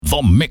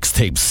the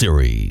mixtape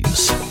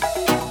series.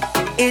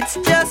 It's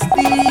just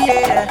the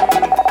air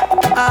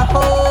I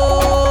hold.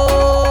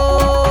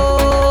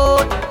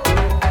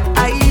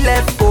 I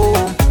left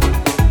home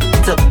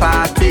to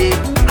party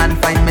and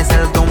find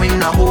myself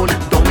doing a hole,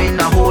 doing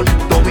a hole,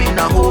 doing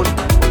a hole.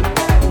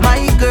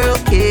 My girl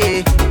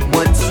K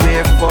would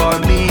swear for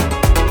me,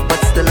 but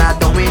still I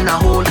doing a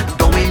hole,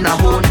 doing a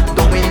hole,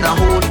 doing a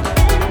hole.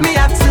 Me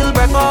axle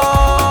break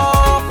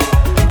off,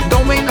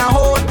 doing a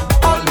hole.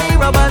 All me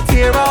rubber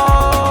tear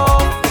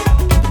off,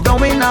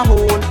 doing a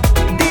hole.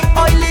 The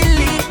oil is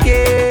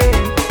leaking,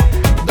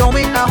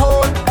 doing a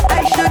hole.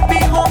 I should be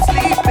home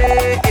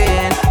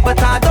sleeping, but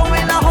I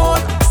doing a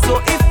hole.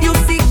 So if you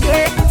see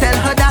Kate, tell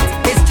her that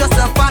it's just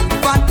a fat.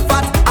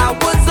 I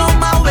was on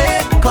my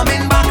way,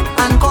 coming back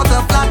and caught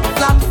a flat.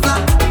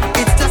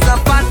 It's just a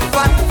fat.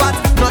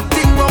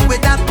 Nothing wrong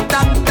with that.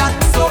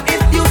 So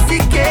if you see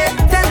Kate,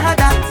 tell her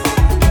that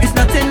it's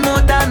nothing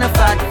more than a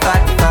fat.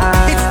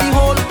 It's the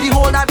hole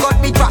that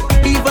got me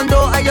trapped. Even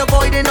though I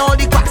avoiding all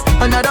the cracks.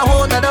 Another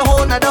hole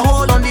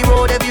on the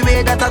road.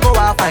 Everywhere that I go,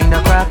 I find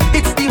a crack.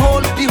 It's the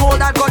hole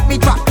that got me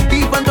trapped.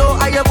 Even though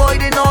I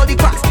avoiding all the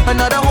cracks.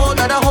 Another hole.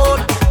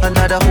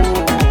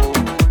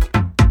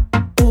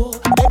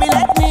 Baby,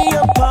 let me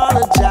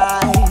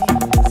apologize.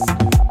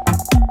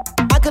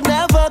 I could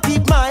never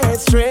keep my head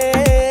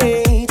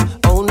straight.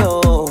 Oh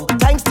no,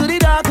 thanks to the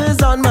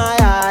darkers on my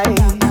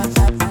eyes,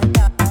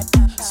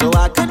 so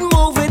I could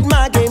move with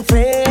my game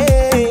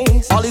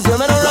face. All these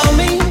women around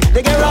me,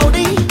 they get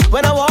rowdy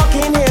when I walk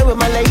in here with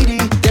my lady.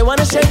 They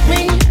wanna shake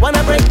me,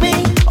 wanna break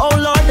me. Oh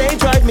Lord, they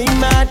drive me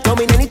mad. Don't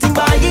mean anything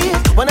by it,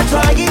 wanna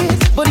try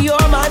it, but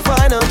you're my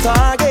final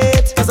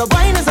target. Cause a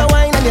wine is a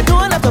wine and you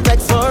don't have to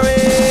vex for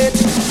it.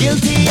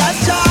 Guilty as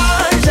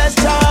charged, as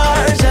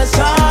charged, as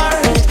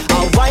charged.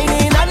 I'm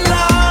whining at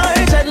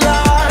large, at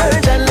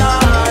large, at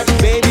large.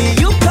 Baby,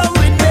 you come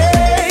with me,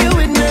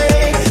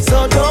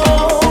 so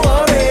don't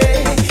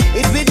worry.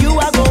 It's with you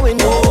I'm going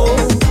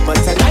home, but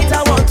tonight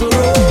I want to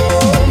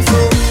roam. So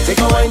take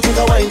a wine, take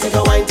a wine, take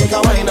a wine, take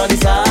a wine on the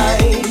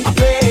side.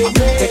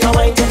 Take a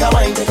wine, take a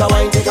wine, take a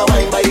wine, take a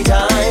wine by the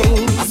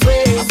time.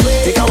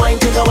 Take a wine,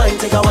 take a wine,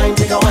 take a wine,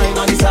 take a wine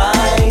on the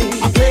side.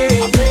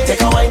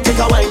 Take a wine, take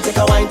a wine, take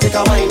a wine, take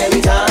a wine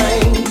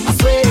anytime.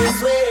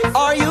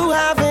 Are you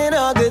having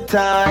a good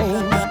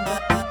time?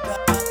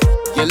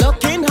 You're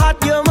looking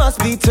hot, you must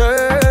be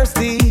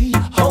thirsty.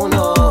 Oh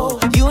no,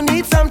 you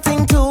need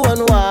something to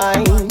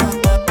unwind.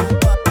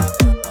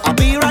 I'll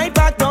be right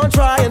back, don't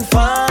try and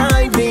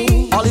find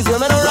me. All these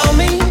women around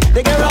me,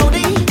 they get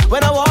rowdy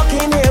when I walk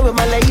in here with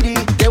my lady.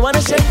 They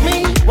wanna shake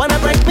me, wanna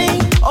break me.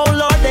 Oh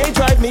Lord, they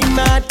drive me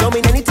mad. Don't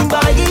mean anything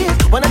by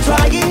it, wanna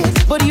try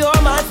it, but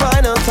you're my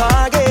final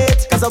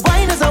target. Cause a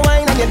wine is a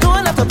wine and you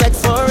don't have to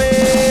vex for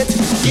it.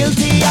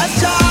 Guilty as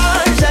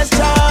charged, as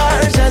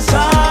charged, as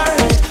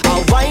charged.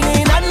 I'm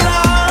whining at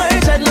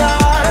large, at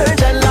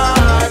large, at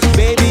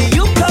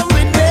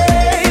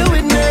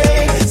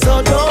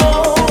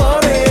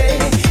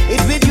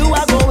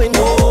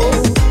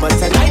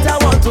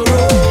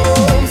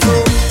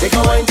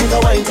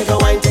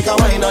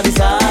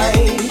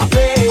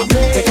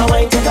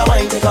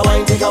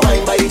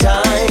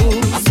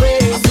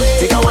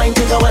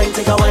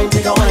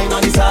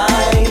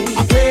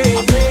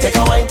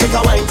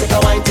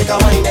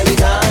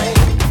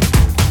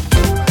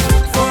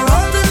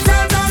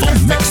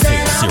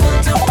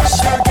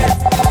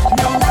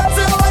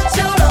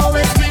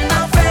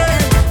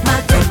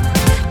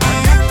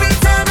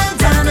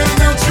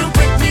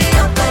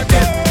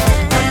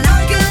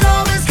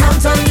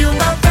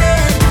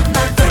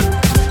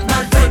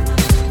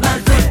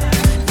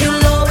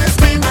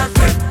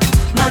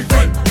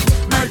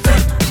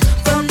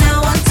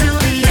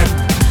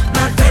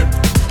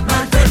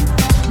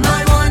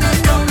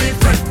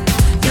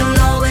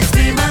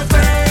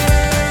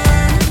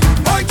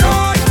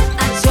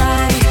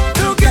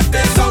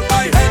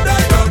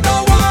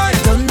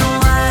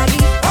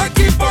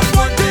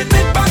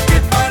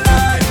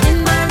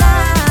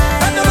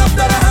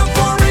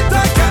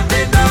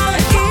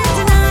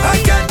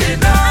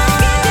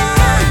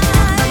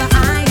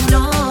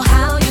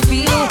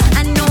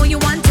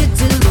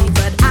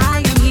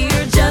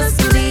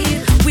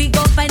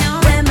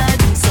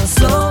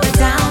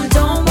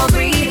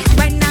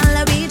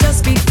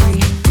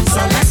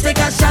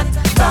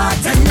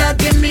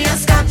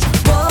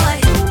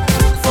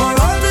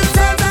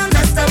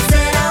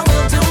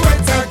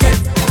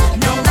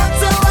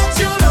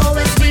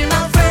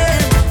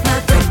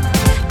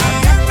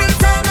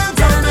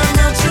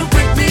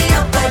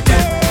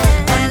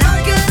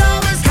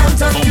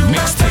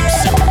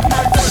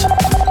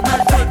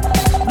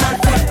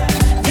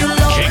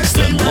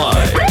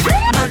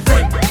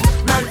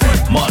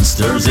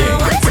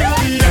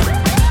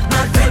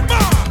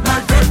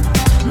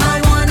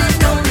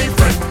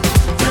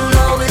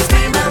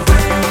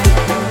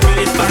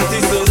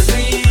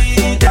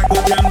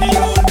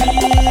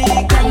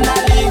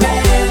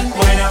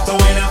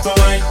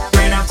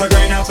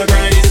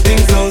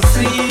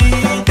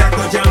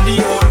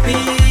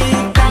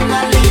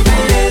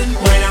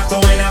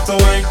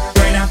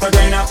after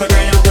grind after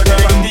grind after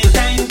grind. From the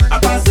time I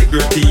pass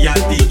security at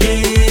the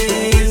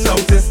gate,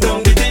 sound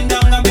system beating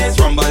down a bass,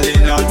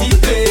 rumbling out the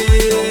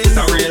place.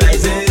 I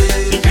realize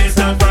it. The place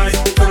not price,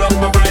 pull up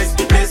my price.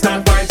 The place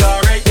not price,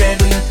 alright then.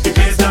 The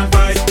place not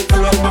price,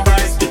 pull up my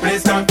price. The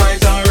place not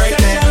price, alright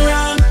then. Section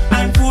round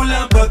and full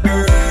of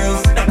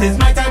girls. That is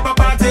my type of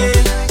party.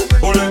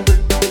 Hold it,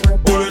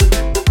 hold it,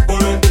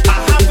 hold it. I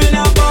having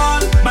a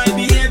ball. My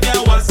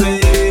behavior was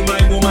same. My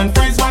woman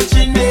friends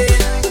watching me.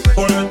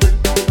 Hold it,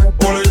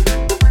 hold it,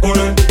 hold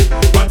it.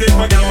 What if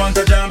a girl want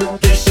to jam?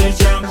 Yes, she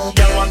jam.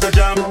 Girl want to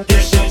jam?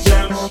 Yes, she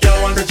jam.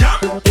 Girl want to jam?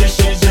 Yes,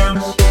 she jam.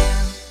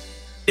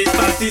 This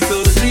party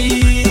so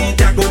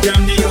sweet, I go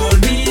jam the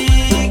old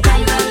me.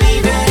 Come and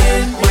leave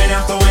it. Wine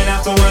after wine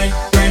after wine,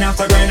 grind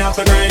after grind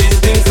after grind. This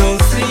thing so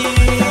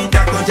sweet,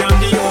 I go jam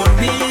the old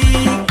me.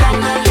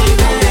 Come and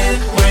leave it.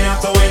 Wine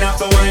after wine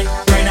after wine,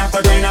 grind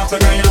after grind after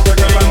grind after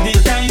grind. From the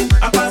time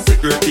I pass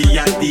security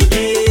at the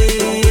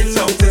gate,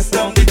 sound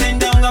system beating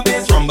down a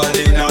bass,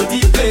 rumbling out the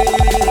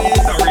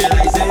place. I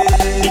realize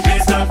it. The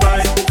place not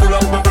price, pull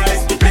up my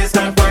price. The place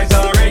not price,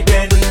 alright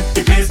then.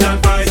 The place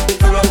not price,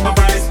 pull up my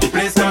price. The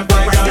place not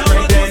price,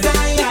 alright then.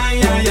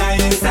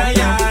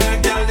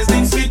 Girl, this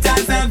thing sweet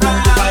as ever.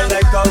 I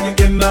like how you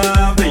give me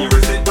when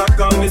you sit back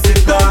on me,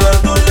 sit down.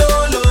 Don't go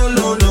low,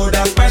 low, low,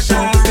 that's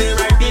special. Stay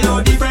right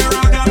below the front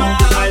ragama.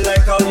 I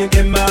like how you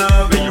give me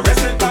when you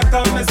sit back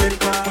on me, sit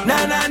down.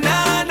 Na na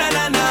na na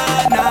na na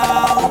na.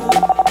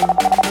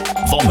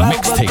 The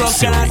Mixtape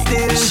And I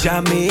still Series.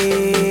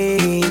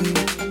 jamming.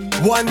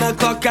 1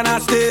 o'clock and I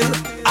still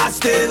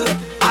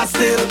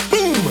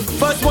boom.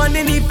 First one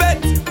in the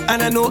bed,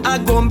 and I know I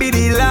gon' be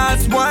the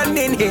last one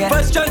in here.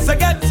 First chance I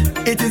get,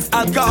 it is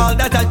alcohol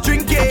that I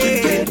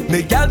drinking.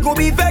 Make gal go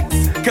be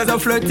vexed, cause I'm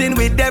flirting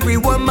with every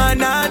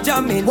woman I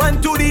jamming.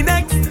 One to the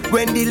next,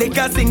 when the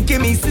liquor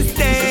sinking me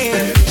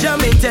system.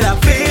 Jamming till I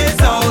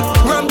face out,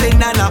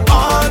 rumbling and I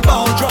all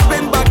bound.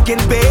 Dropping back in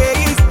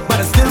bass, but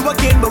I'm still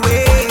working my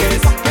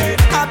ways.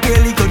 I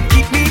barely could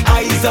keep me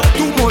eyes up.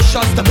 2 more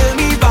shots to build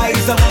me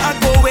vibes up. I'm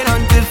going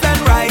until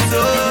sunrise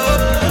up.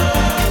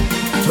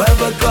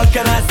 12 o'clock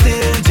and I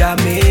still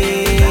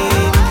jamming.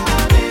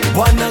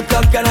 1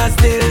 o'clock and I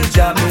still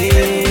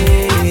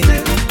jamming.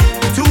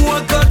 2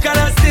 o'clock and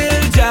I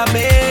still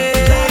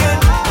jamming.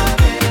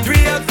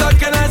 3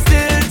 o'clock and I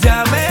still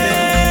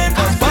jamming.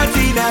 'Cause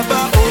party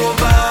never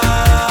over.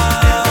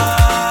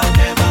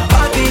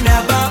 Party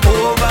never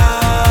over.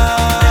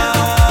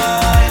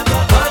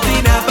 Party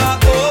never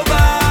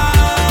over.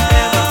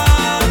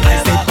 I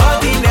say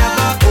party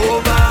never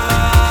over.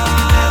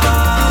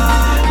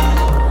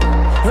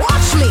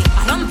 Watch me,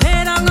 I done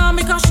paid on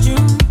my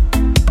costume.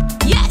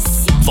 Yes,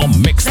 The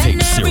Mixtape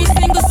spend every Series.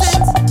 single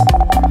cent.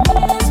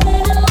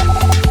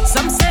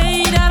 Some say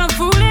that I'm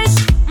foolish.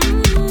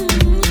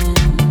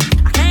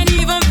 I can't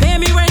even pay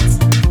me rent.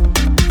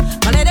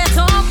 But let that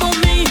talk for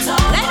me.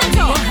 Let it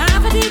go.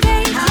 Half a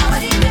day.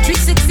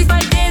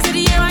 365 days of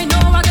the year, I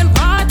know I can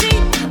party.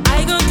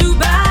 I gon' do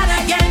bad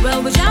again. Well,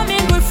 we're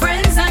jamming with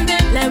friends and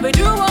then let we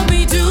do what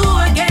we do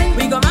again.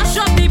 We gon' mash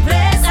up the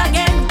place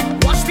again.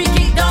 Watch me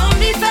kick down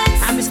the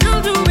fence. And we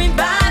still doing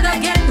bad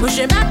again.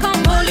 Pushing back on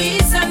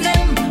police and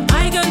them.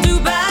 I gon' do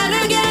bad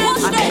again.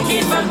 I make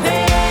it from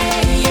page.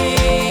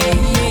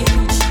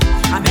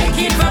 I make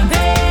it from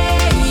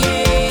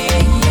page.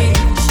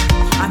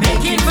 I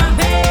make it from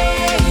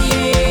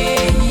page.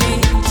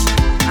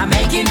 I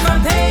make it from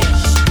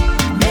page.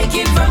 Make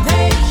it from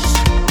page.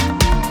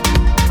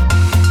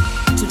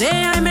 Today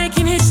I'm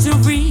making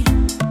history.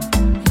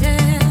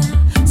 Yeah.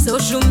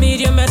 Social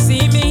media may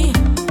see me,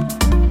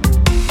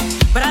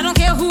 but I don't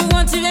care who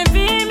wants to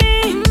envy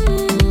me.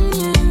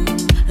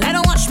 Let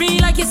them watch me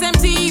like it's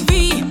MTV.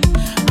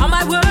 On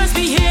my worst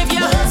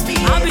behavior,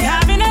 I'll be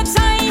having a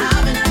time.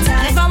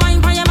 And if I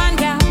whine for your man,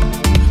 girl,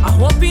 I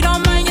hope you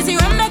don't mind. You see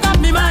when they got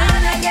me mine.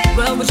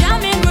 Well, we're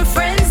jamming with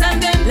friends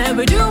and then let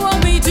we do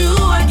what we do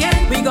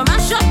again. We gon'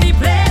 mash up the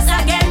place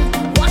again.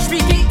 Watch me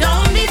kick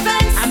down the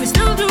fence. And we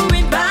still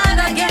doing bad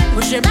again.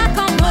 Pushing back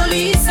on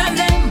police and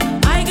them.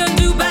 I gon'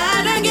 do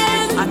bad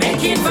again. I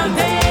make it from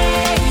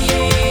page.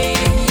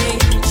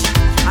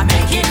 I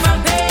make it from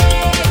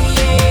page.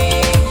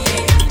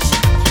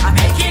 I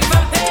make it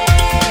from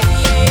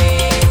page.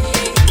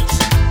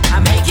 I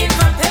make it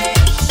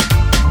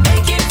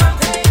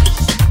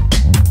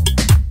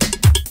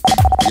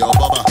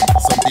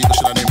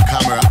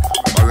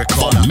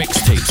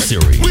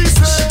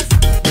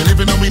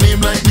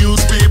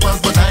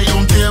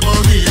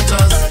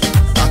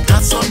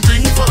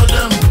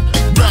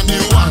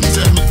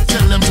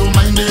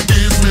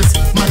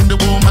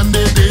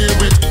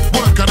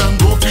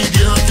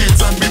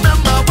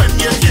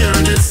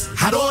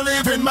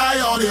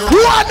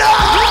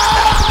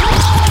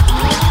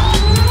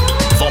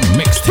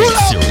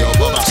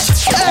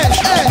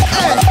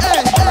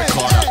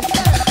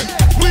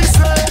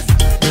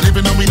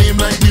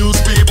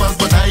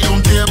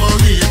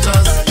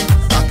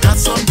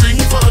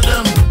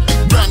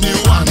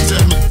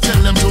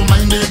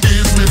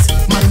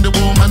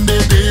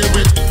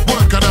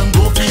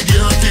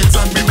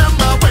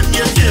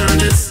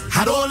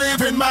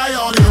my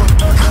audio.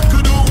 I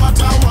could do what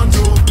I want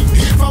to.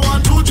 If I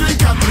want to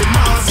drink and play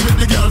mass with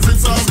the girls,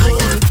 it's all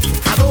good.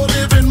 I don't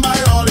live in my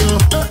audio.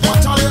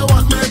 What all you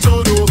want me to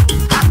do?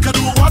 I could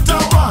do what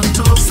I want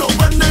to. So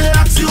when they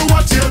ask you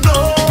what you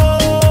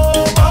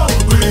know about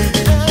me,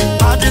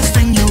 baddest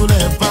thing you'll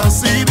ever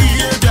see,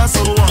 behavior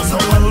so on. So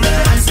when they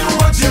ask you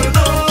what you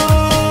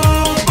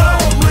know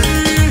about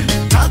me,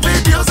 tag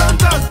videos and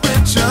tag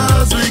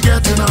pictures we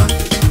getting on.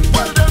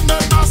 Well then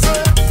I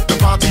say the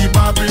party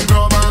bad with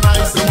rum and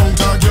ice. The amount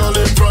of girl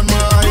in front my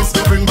eyes,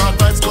 they bring bad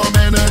vibes, come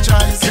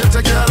energize. Get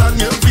a girl and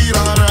you'll feel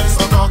alright.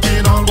 So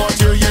talking all what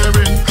you're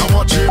hearing and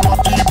watching what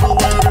people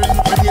wearing.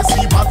 When you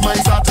see bad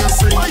minds start to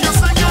sing, why you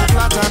sing it?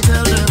 Flat and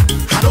tell them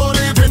I don't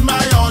live in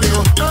my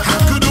audio. I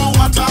could do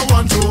what I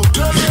want to.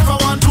 If I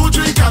want to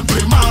drink and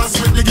play mass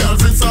with the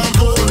girls, it's all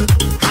good.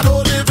 I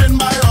don't live in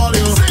my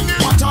audio.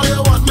 What all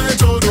you want me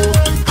to do?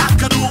 I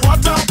could do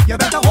what I. You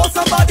better hold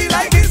somebody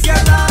like this, girl.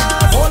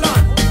 Hold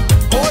on,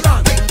 hold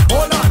on,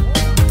 hold on,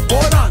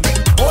 hold on,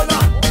 hold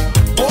on,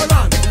 hold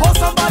on. Hold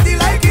somebody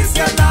like this,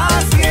 girl.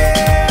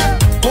 Yeah.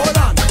 Hold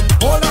on,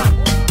 hold on,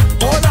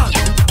 hold on,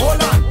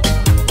 hold on,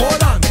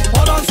 hold on,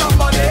 hold on,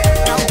 somebody.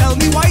 Now tell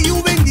me why you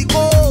in the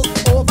cold,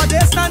 over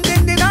there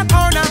standing in a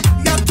corner.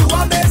 You're too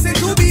amazing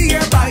to be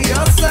here by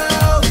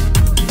yourself.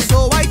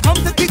 So I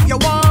come to keep you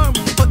warm.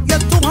 Put your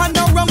two hands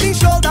around me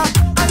shoulder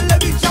and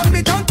let me jump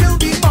it until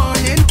the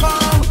morning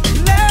come.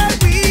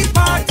 Let me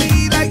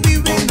party like we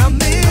win a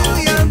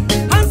million.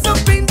 Hands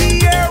up in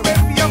the air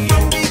if you're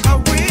from the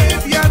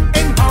Caribbean.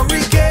 In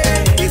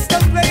hurricane, it's the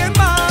playing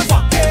mass.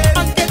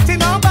 I'm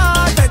getting on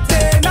bad,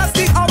 that's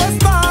the hours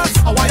pass.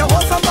 I want you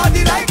hold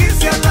somebody like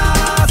it's your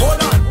last.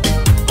 Hold on,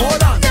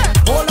 hold on,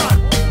 hold on,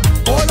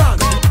 hold on,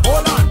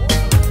 hold on,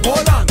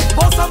 hold on.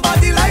 Hold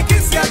somebody like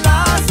it's your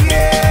last,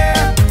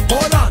 yeah.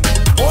 Hold on,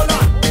 hold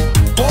on,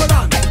 hold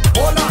on,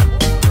 hold on,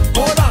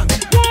 hold on.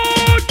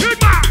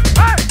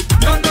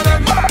 None of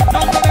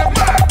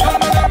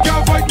them can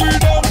fight me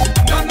down.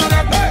 None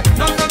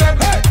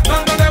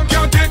of them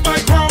can take my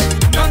crown.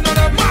 None of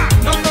them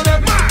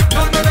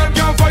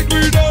can fight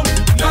me down.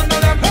 None of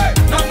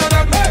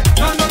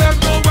them,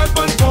 no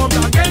weapon formed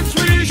against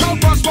me shall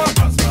prosper.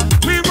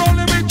 We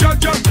rolling with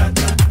Jaja,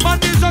 man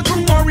is a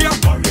true warrior.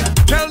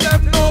 Tell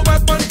them no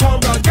weapon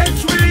formed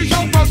against me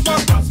shall prosper.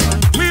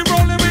 We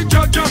rolling with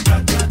Jaja,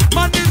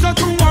 man is a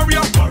true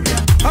warrior.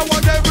 I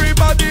want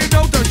everybody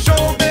now to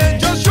show me,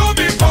 just show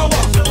me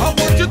power. I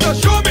want you to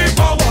show me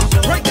power.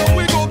 Right now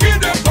we gon' give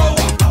them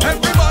power.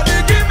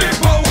 Everybody give me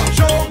power.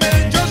 Show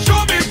me, just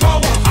show me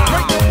power.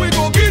 Right now we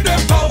gon' give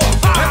them power.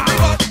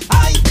 Everybody.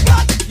 I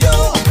got you,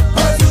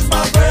 'cause you's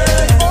my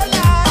friend.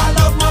 I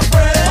love my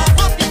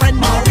friend,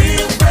 my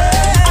real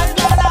friend. I'm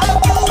glad I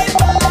have you in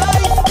my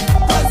life,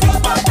 'cause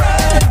you's my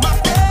friend.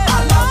 I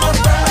love my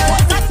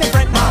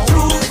friend, my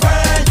true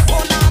friend.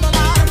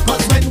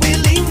 'Cause when we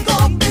link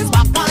up, it's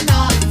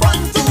bacchanal.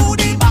 Front to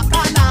the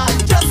bacchanal.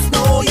 Just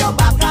know your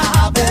back I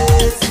have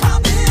it.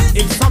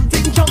 If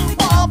something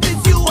jump off,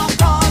 it's you I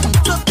call.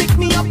 Just pick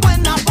me up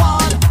when I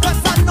fall,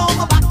 'cause I know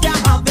my back you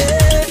have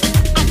it.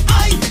 And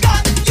I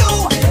got you.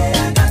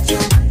 I got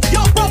you.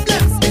 Your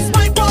problems is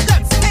my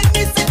problems.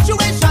 Any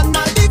situation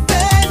I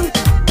defend.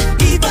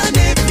 Even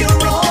if you're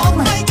wrong,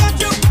 I got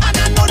you. And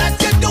I know that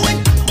you're doing.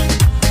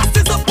 I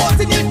still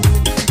supporting you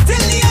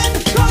till the end.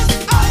 'Cause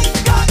I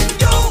got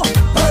you.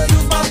 'Cause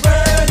you's my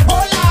friend.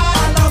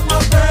 I love my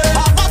friend.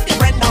 I love your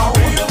friend now.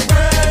 Real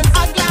friend.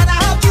 I'm glad I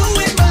have you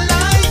in my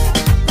life.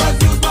 'Cause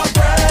you's my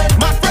friend.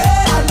 My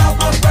friend. I love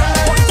my friend.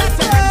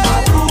 My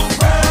true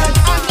friend.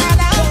 I'm glad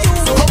I have you.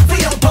 So come for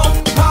your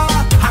bumper.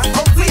 I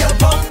come for your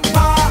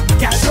bumper.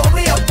 Yeah, show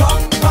me your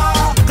bumper.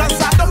 'Cause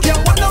I don't care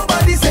what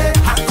nobody say.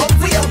 I come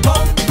for your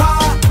bumper.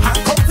 I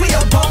come for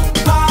your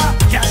bumper.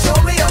 Yeah, show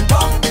me your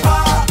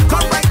bumper.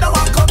 Come right now,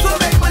 I come to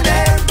make my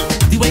name.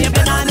 The way you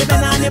been on it,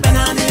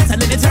 and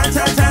then you turn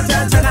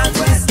and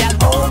twist. Yeah,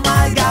 oh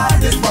my God,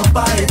 this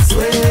bumper it's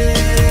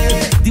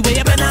sweet. The way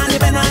you been on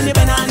it, and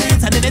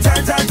then you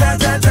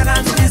turn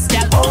and twist.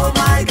 Yeah, oh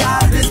my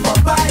God, this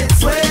bumper it's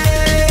sweet.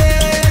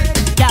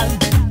 Girl,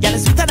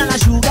 it's sweeter than a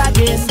sugar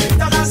cane,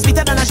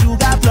 sweeter than a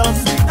sugar plum.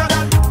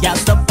 Girl,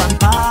 stop and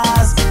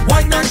pass.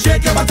 Wine and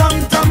shake your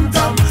bottom,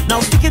 tom. Now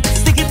stick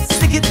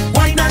it,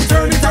 wine and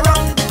turn it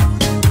around.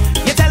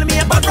 You tell me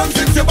about rum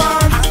since you're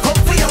born. I come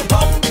for your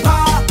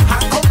bumper. I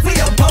come for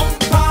your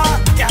bumper.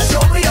 Yeah,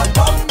 show me your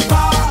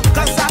bumper.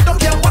 'Cause I don't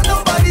care what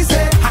nobody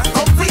say. I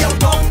come for your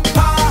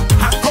bumper.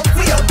 I come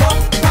for your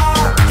bumper.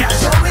 Yeah,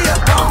 show me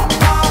your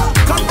bumper.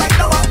 Come right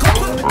now, I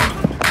come.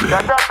 Da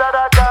da da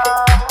da da,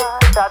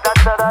 da da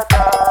da da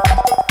da,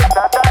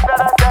 da da da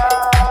da da,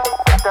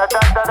 da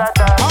da da da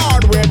da.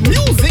 Hardware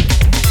music.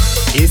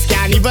 It's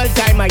carnival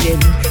time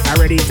again. I'm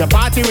ready to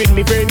party with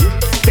me friend.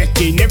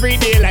 Setting every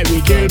day like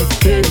weekend.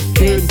 Kid.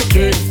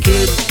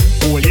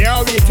 All year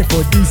waiting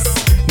for this.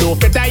 No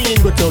fit I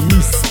ain't got to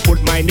miss.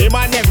 Put my name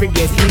on every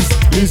guest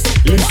list.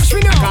 Watch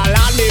me now. Call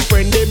on me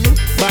friend them,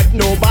 but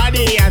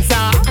nobody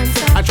answer.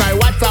 I try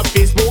WhatsApp,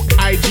 Facebook,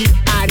 IG,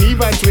 and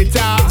even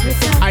Twitter.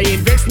 I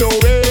ain't vex no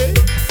way.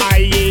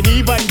 I ain't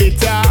even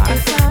bitter.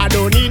 I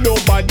don't need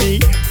nobody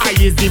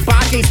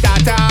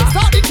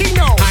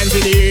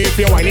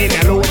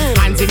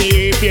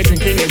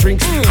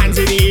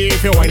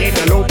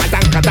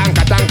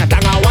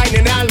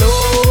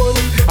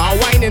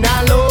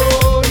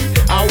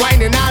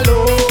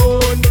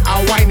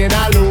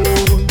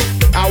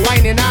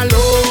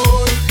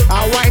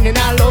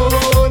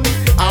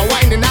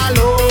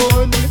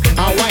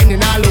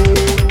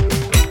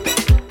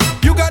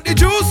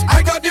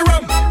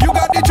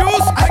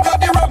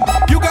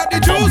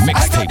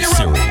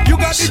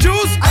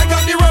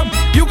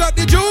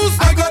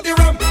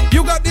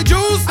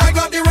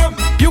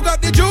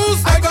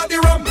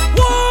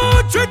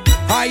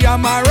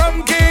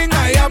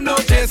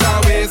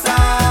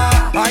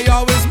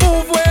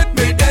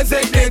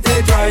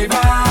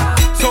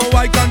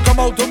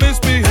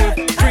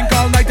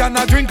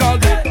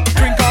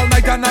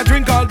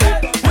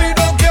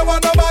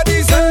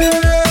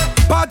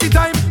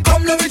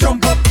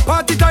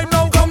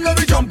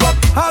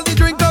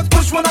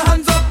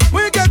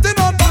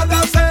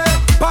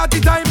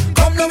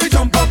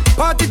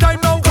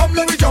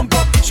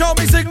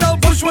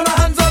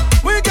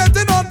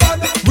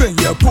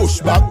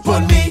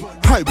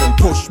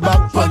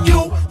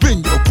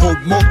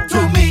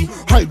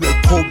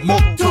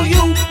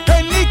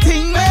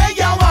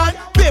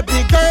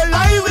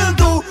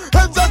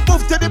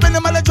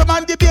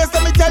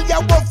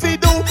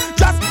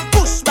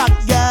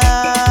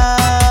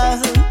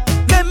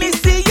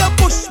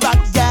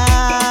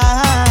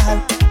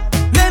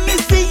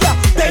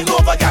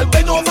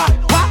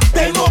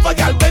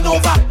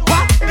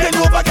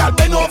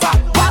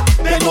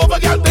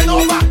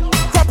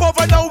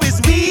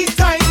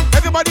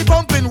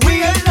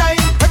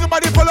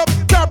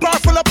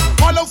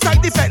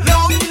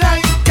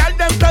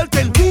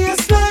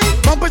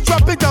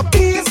it up,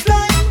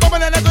 baseline.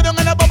 Bubble and I go down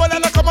and I bubble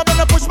and I come up and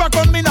I push back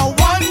on me now.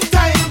 One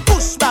time,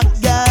 push back,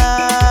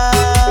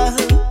 girl.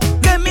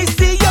 Let me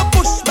see you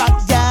push back,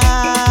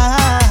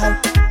 girl.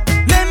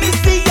 Let me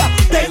see you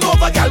bend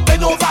over, girl,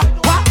 bend over.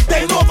 What?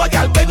 Bend over,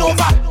 girl, bend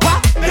over. What?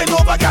 Bend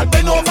over, girl,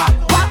 bend over.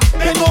 What?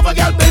 Bend over,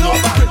 girl, bend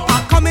over.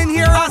 I come in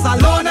here as a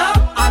loner.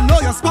 I know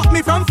you spot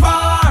me from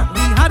far.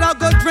 We had a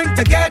good drink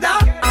together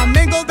and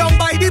mingled down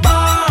by the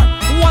bar.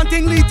 One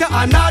thing lead to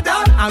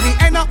another, and we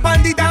end up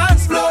on the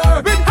dance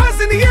floor. With hands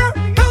in the air,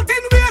 belt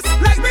in waist,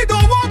 like we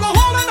don't want go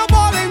hole in the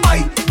ball. And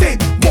I did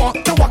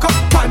want to walk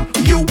up on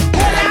you.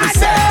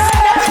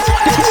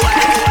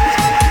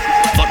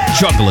 The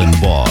Juggling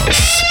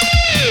Boss.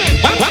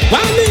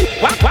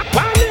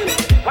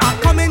 I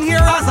come in here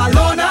as a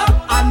loner.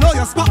 I know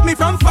you spot me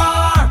from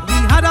far. We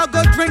had a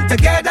good drink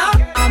together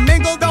and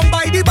mingled down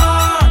by the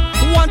bar.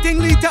 One thing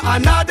lead to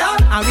another,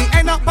 and we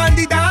end up on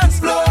the dance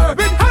floor.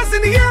 With hands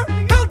in the air,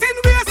 belt in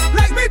waist,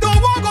 like we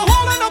don't want go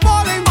hole in the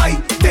ball. And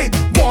I did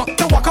want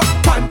to walk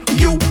up on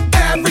you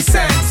every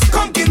sense.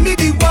 Come give me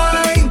the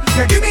wine,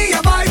 yeah, give me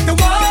a bite to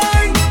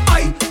wine.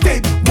 I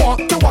did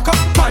want to walk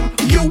up on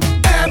you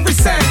every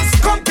sense.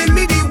 Come give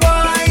me the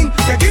wine,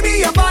 yeah, give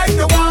me a bite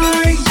to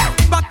wine.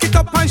 Back it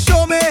up and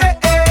show me,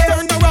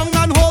 turn around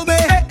and hold me.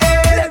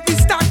 Let me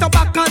start to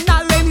back and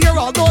I'll in here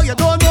although you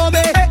don't know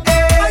me.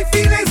 I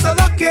feeling so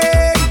lucky,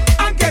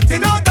 I'm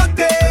getting out the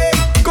day.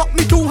 Got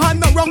me two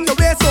hands around your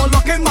waist, so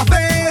look in my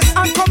face.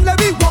 And come let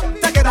me walk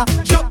together,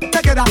 jump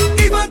together.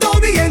 Even though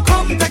we ain't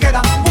come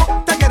together,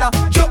 walk together,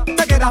 jump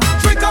together.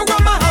 Drink a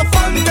rum and have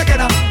fun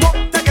together, walk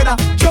together,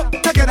 jump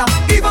together.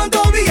 Even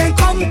though we ain't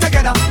come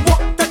together,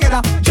 walk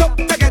together, jump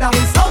together.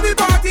 It's how we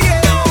party,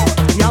 yeah.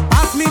 You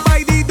pass me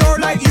by the door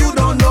like you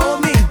don't know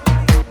me,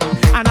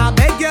 and I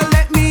beg you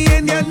let me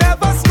in, you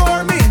never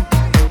score me.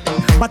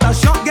 But a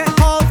shot get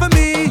called for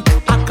me,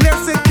 a clear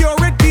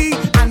security,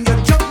 and you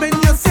jump in,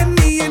 you send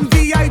me in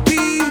VIP.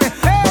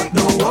 But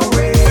no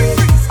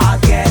worries, I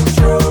get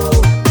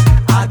through,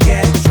 I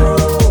get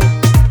through,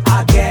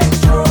 I get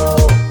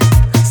through.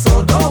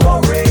 So don't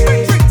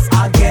worry,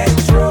 I get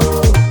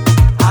through,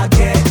 I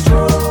get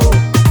through,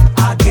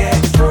 I get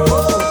through.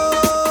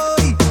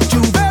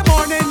 Tuesday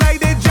morning I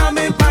did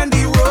jamming on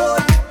the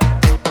road,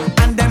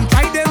 and them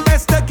try them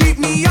best to keep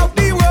me off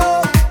the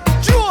road.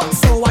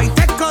 So I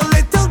take a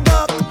little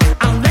duck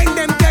and let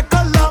them take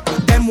a look.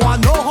 Them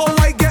want know how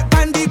I get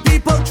on the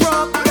people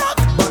truck.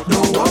 But no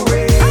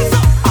worries,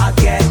 I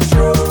get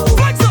through,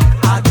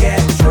 I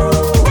get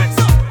through,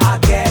 I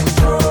get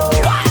through.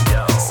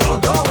 So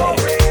don't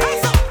worry,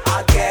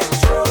 I get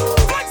through,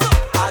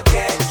 I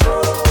get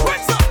through,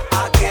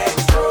 I get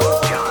through.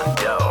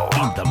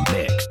 In the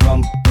mix.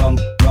 Rum, rum,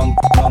 rum,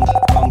 rum,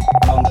 rum,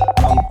 rum,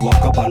 rum.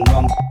 Walk up and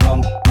rum,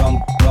 rum, rum,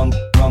 rum,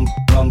 rum,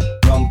 rum,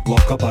 rum.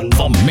 Walk up and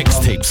The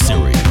Mixtape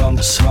Series. rum,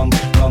 rum,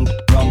 rum,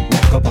 rum.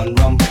 Walk up and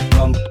rum,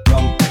 rum,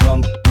 rum,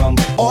 rum, rum.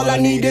 All I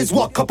need is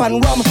walk up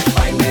and rum.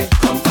 Find me,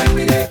 come find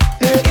me there.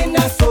 In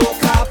a soul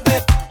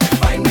carpet.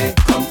 Find me,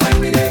 come find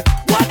me there.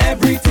 What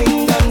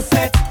everything done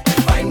set.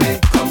 Find me,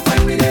 come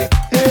find me there.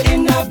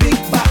 In a big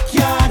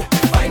backyard.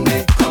 Find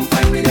me, come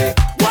find me there.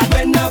 What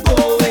when I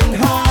going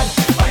hard.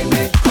 Find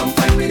me, come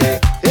find me there.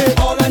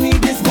 All I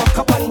need is walk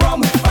up and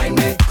rum. Find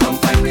me, come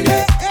find me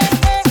there.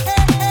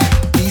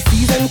 The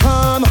season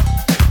come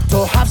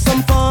to have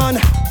some fun.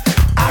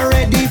 I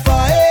ready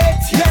for it.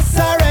 Yes,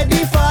 I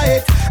ready for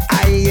it.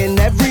 I in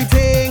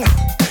everything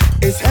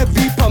is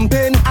heavy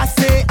pumping. I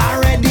say I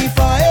ready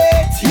for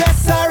it.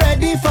 Yes, I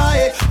ready for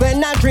it.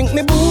 When I drink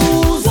me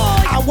booze,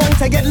 I want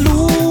to get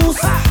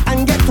loose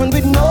and get on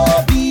with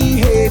no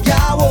behavior.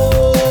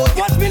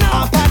 Watch me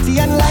now. Party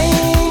and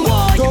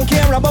line. Don't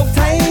care about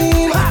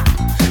time.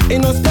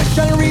 Ain't no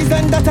special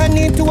reason that I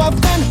need to have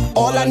fun.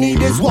 All I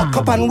need is walk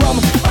up and rum.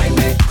 Find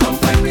me, come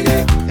find me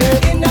there.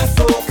 In a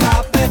soul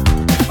carpet.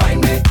 Find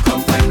me,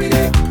 come find me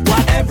there.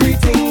 What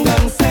everything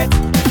done set.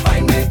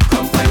 Find me,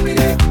 come find me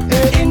there.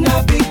 In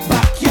a big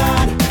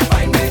backyard.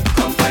 Find me,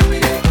 come find me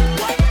there.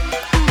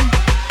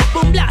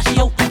 Boom, blah, she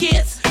out the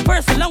gates.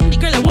 First along the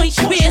girl, I want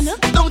she waist.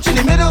 Don't in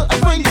the middle, I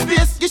find the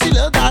space. Get she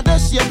little dada,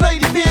 she apply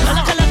the pace.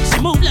 I like she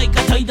move like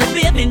a toy, the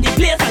babe in the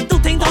place. I do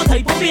things all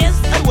type of face.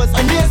 I was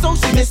amazed how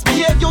she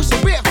misbehaved, yo, she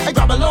brave. I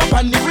grab a lump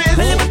on the rail.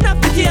 Well, it was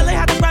not the deal, I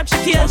had to grab she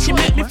tail. She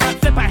make me front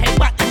flip, I head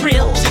back the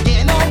real. She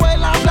getting on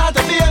well, I'm glad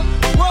to feel.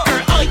 Whoa,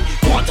 Her eye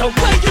want to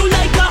ride you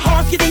like a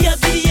horse. Giddy up,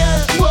 giddy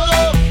up.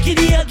 whoa.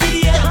 Giddy up,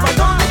 giddy If I up.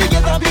 don't really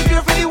get up, be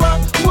careful the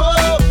walk.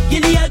 Whoa,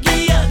 Giddy up,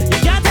 giddy up. You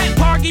can't take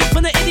party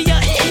from the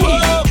idiot.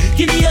 Whoa.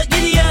 Giddy up,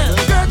 giddy up.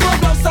 girl, go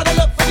up,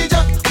 saddle up for the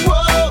jump.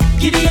 Whoa,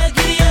 Giddy up,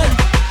 giddy up.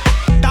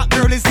 that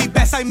girl is the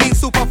best, I mean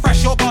super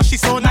fresh, oh gosh,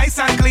 she's so nice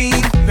and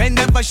clean.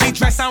 Whenever she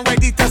dress and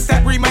ready to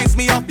step, reminds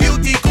me of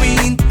beauty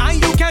queen.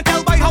 And you can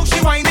tell by how she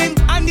whining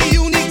and the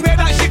unique way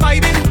that she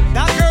vibing.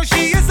 That girl,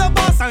 she is a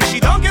boss and she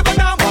don't give a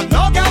damn what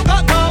no girl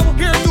got now.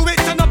 Here to it,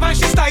 turn up and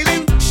she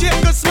styling. Shape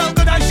good, smell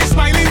good and she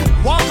smiling.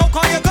 Walk out,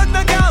 call you good,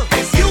 the girl.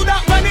 It's you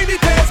that running the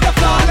place, the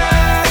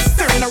flawless.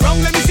 Turn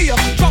around, let me see you.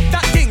 Drop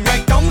that thing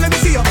right down, let me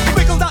see you.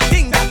 Wiggle that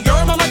thing that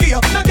your mama give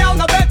you. No girl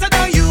no better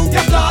than you,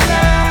 you're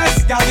flawless.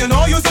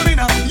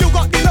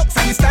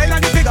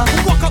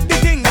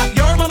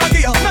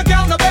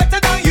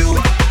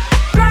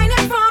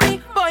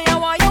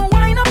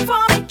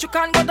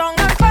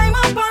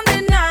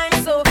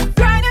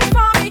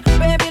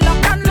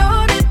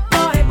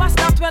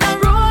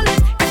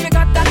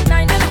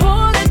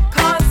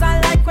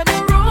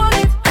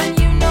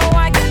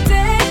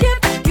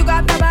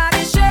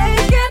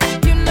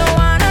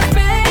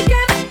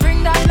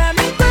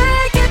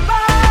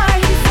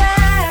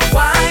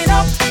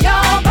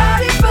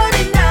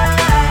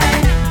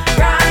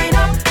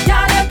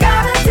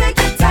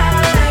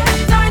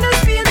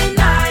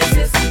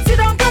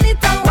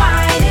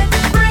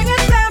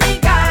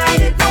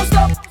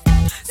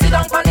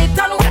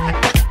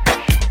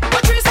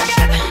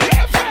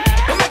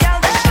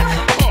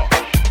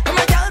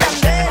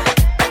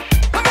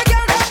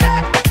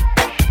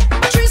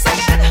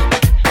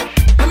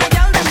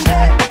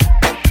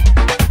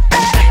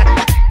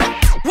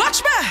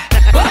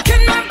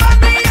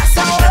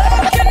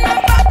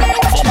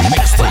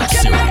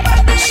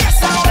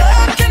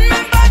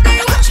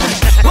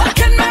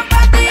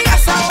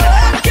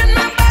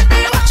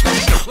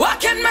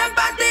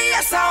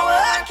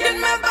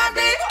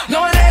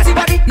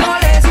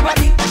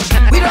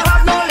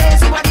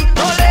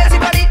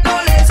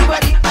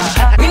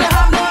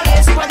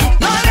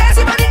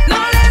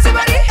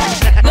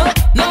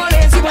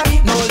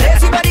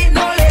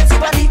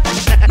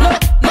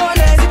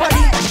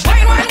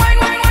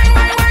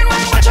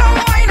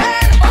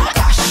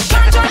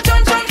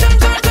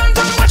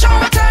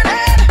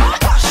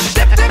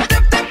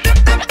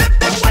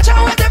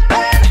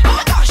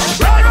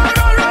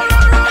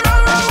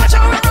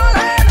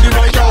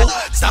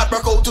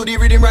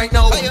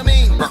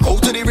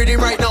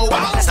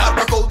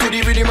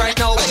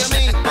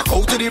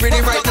 to the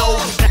rhythm right now.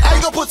 I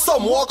go put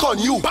some work on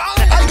you.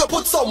 I go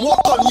put some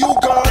work on you,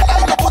 girl.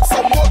 I go put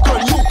some work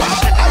on you.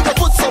 I go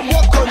put some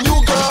work on you,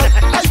 girl.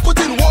 I put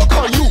in work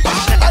on you.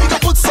 I go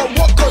put some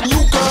work on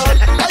you, girl.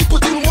 I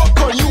put in work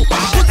on you.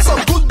 Put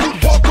some good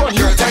work on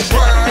you. Take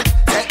work,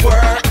 take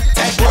work,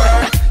 take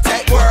work,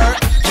 take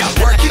work. Y'all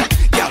work it,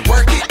 y'all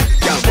work it,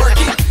 y'all work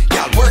it,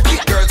 y'all work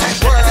it. Girl,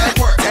 take work, take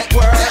work, take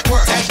work, take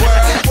work, take work, take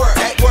work, take work,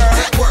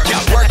 take work.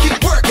 Y'all work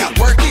it, work, y'all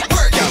work it,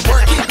 work, y'all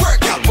work it,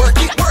 work, y'all work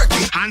it, work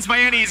it. Hands by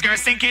your knees, girl,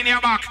 sink in your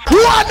back. The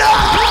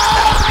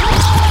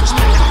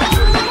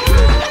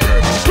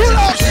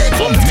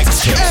mixtape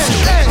series.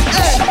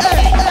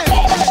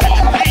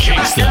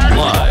 Kingston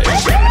Live.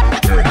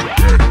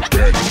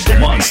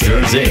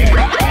 Monsters Inc.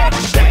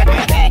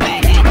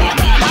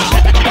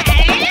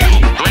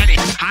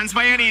 Hands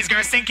by your knees,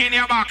 girl, sink in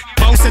your back.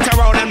 Bounce it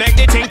around and make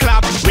the thing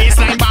clap.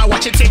 Waistline bar,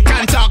 watch it tick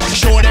and talk.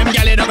 Show them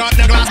gyal you got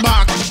the glass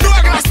back. No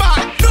glass back,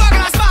 no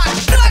glass back,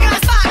 no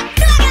glass back,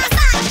 no glass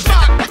back.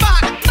 Back,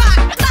 back,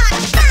 back,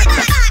 back,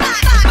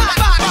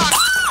 back,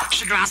 back.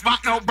 She glass back,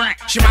 no break.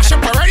 She mash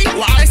up already,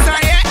 while I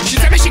start yet. She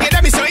tell me she get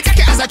at me, so I take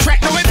it as a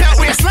threat. No impact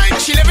waistline,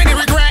 she living in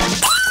regret.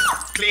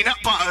 Clean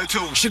up bottle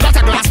too. She got a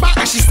glass back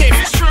and she stayed.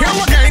 Here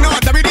what going on,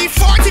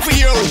 WD-40 for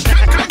you.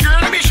 Come girl,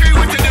 let me show you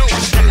what to do.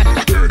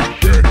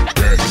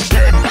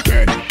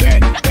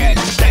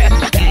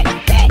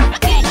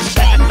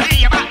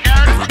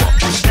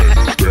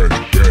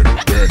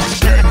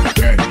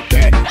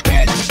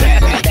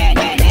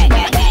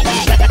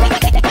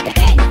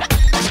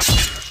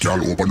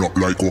 Girl, open up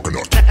like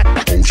coconut.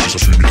 Oh, she's a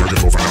sweet, me can't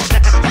get over that.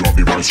 You have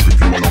the right script,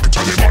 you are looking to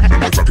the man.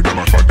 Them attack, them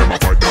a fight that.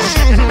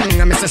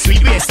 Mr.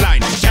 Sweet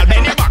Waistline. Girl,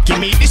 bend your back, give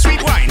me the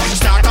sweet wine.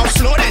 Start off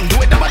slow, then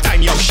do it double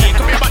time. Yo, shake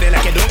up your body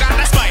like you don't got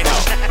the spine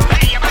out.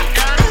 Lay your back,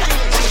 girl.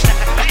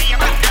 Lay your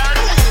back, girl.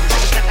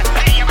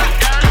 Lay your back,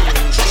 girl.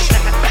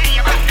 Lay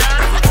your back,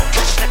 girl.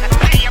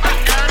 Lay your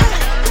back, girl.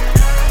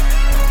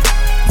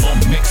 The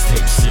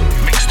mixtape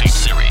series. Mixtape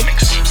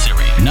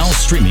series. Now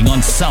streaming on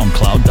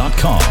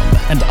SoundCloud.com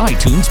and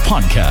iTunes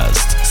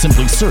Podcast.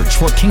 Simply search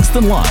for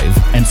Kingston Live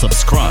and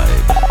subscribe.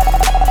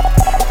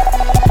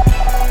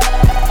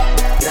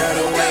 Girl,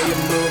 the way you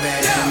move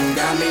it,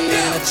 got me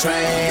in a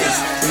trance.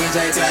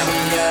 DJ, turn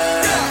me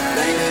up.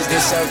 Ladies,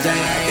 this your jam.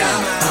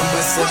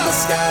 I'ma sip a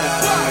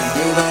Moscato.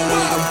 You gon'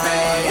 lose them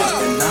fast.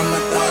 And I'ma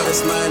throw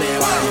this money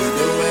while you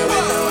do it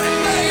with no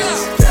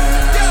hands.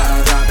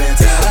 Girl, drop it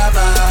to the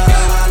floor.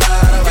 I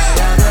love the way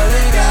you put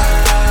it down.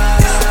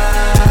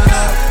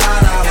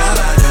 All I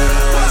wanna do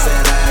is sit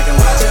back and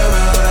watch you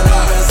roll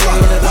up and see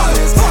the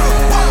boys come.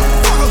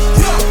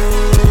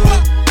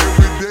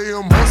 Every day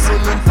I'm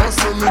hustling,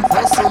 hustling,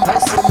 hustling,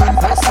 hustling,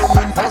 hustling,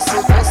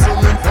 hustling,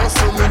 hustling,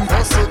 hustling,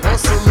 hustling,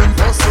 hustling,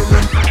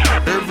 hustling.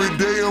 Every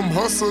day I'm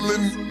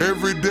hustling,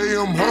 every day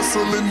I'm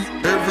hustling,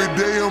 every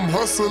day I'm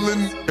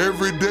hustling,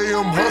 every day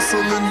I'm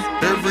hustling,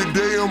 every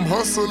day I'm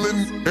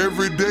hustling, every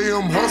day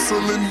I'm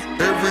hustling,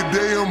 every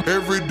day I'm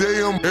hustling,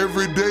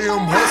 every day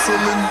I'm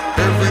hustling,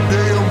 every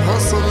day I'm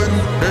hustling,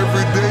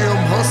 every day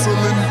I'm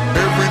hustling,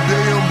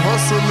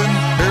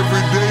 every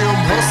day I'm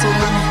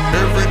hustling,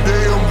 every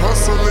day I'm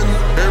hustling,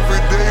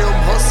 every day I'm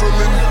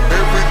hustling,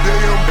 every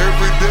day I'm hustling,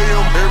 every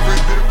day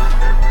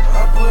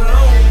I put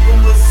on for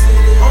my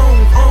city, on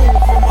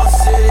for my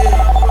city.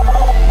 I put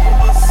on for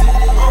my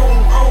city, on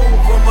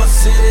for my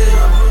city.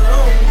 I put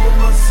on for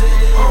my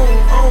city, on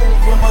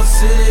for my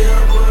city. I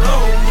put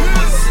on for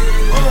my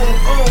city,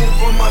 on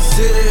for my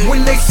city.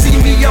 When they see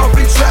me out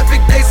in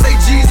traffic, they say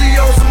Jeezy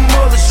on some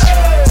other shit.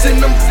 Send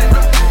them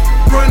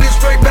running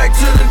straight back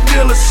to the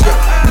dealership.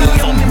 Me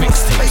on the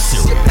mixtape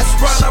series. That's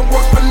right, I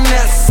work for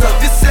NASA.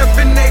 This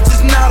FNH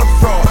is not a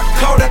fraud.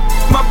 Call that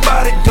my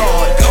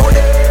bodyguard. Call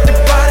that the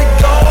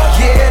bodyguard.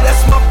 Yeah,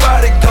 that's my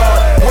bodyguard.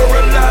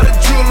 Wear a lot of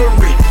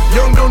jewelry.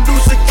 Young don't do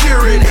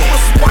security.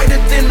 It's whiter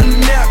than a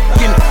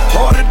napkin,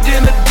 harder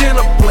than a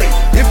dinner plate.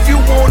 If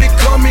you want it,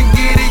 come and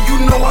get it.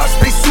 You know I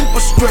stay super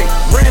straight.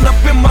 Ran up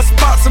in my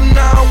spots, and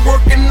now I'm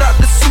working out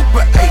the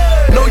Super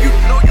 8. Know you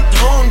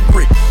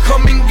hungry.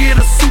 Come and get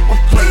a super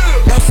plate.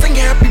 Y'all sing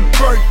happy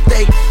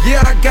birthday.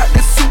 Yeah, I got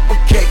this super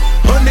cake.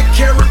 100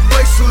 carat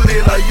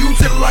bracelet. I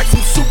use it like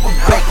some super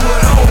bait. I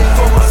put on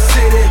for my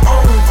city.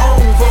 On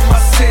for my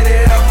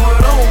city. I put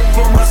on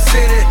for my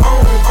city.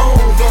 On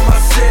for my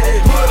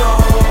city. Put on.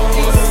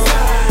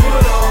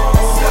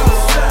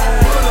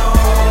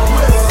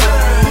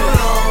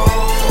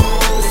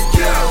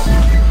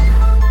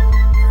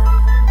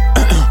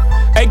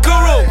 Hey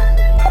Guru,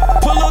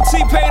 put a little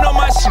T-Pain on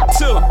my shit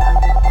too.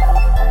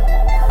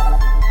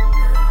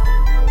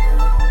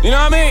 You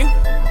know what I mean?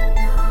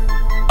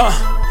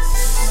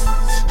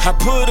 I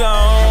put on.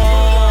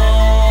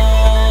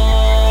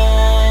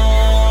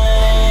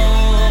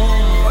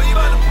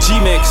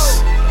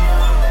 G-Mix.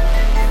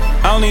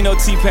 I don't need no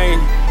T-Pain.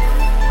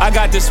 I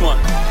got this one.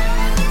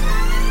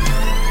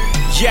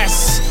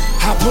 Yes,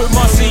 I put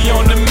Marcy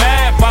on the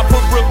map. I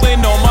put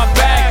Brooklyn on my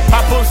back.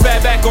 I put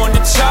Fatback on the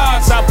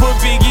charts. I put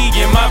Biggie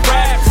in my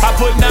rap. I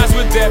put Nas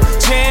with Def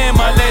Jam.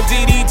 I let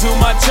Diddy do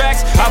my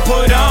tracks. I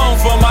put on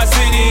for my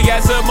city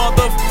as a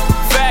motherfucker.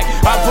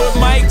 I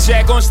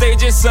Jack on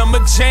stage at Summer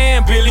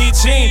Jam, Billie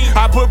Jean.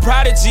 I put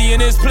Prodigy in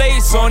his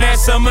place on that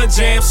Summer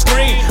Jam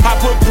screen. I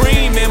put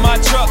Preem in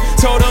my truck,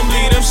 told him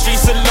leave them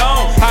streets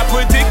alone. I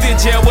predicted,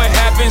 yeah, what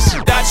happens,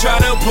 I try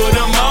to put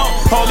them on.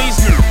 All these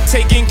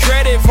taking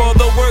credit for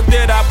the work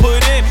that I put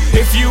in.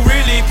 If you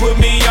really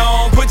put me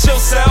on, put your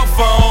cell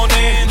phone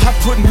in. I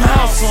put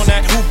miles on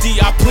that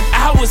hoopty, I put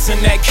hours in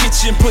that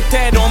kitchen. Put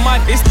that on my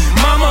list.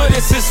 Mama,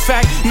 this is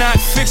fact, not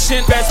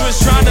fiction. That's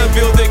what's trying to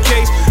build a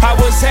case. I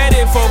was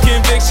headed for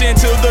conviction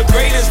till the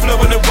greatest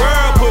flow in the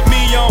world put me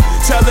on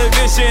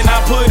television.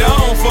 I put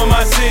on for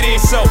my city,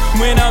 so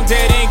when I'm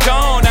dead and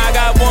gone, I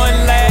got one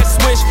last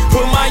wish,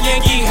 put my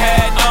Yankee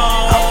hat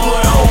on. I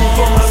put on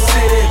for my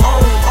city,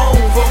 on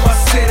for my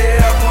city.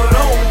 I put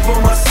on for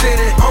my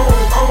city, on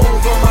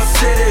for my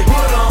city.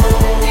 Put on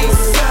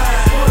east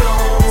side, put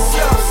on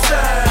south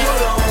side,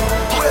 put on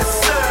west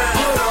side,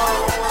 put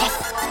on.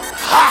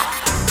 Ha!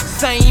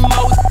 Same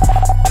old,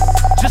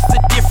 just a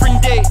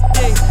different day.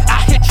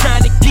 Out here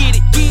trying to get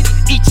it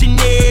each and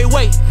every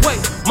way.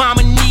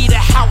 Mama need a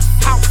house,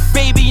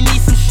 baby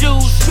need some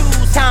shoes.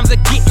 Times are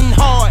getting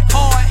hard.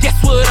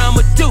 Guess what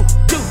I'ma do?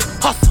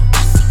 Hustle,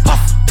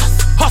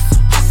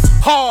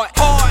 hard,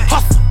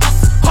 hustle,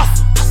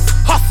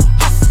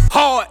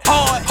 hard,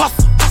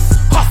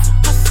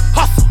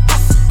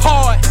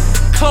 hard.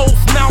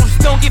 Closed mouths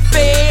don't get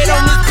fed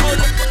on this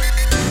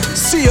bullet.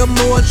 See a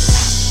more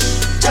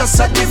just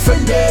a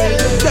different day.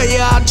 They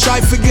all try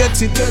to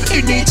get it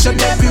in each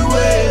and every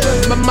way.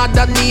 My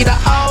mother need a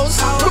house,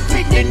 my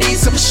picnic need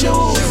some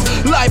shoes.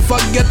 Life will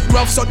get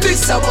rough, so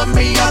this is what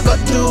me I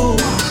gotta do.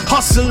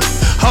 Hustle,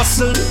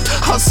 hustle,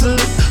 hustle,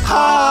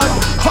 hard.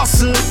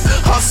 Hustle,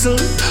 hustle,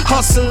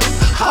 hustle,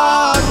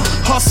 hard.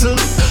 Hustle,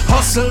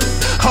 hustle,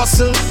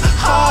 hustle,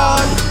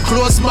 hard.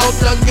 Close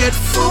mouth and get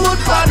food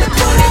by the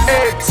money.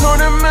 Hey,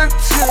 Tony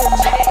Martin,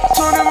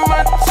 Tony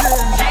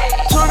Martin,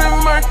 Tony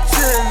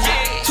Martin,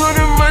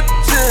 Tony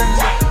Martin,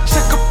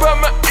 check up on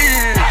my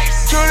ears.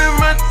 Tony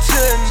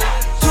Martin,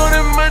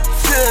 Tony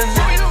Martin,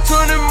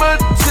 Tony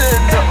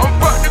Martin. I'm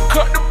about to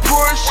cut the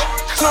Porsche.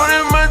 Tony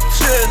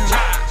Martin,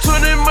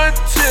 Tony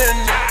Martin,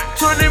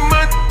 Tony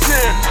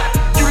Martin.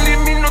 You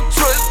leave me no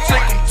choice,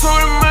 take it.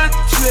 Tony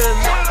Martin,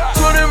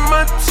 Tony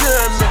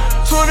Martin,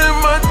 Tony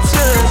Martin.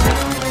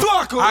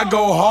 I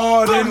go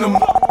hard in the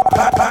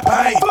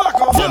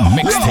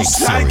mixtape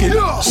series.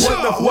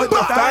 What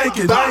the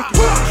thinking? I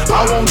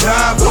won't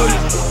die for it.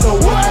 So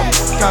what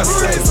the I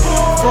say?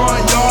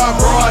 Front yard,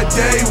 broad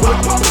day.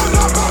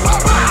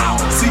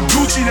 See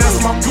Gucci,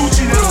 that's my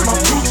Gucci, that's my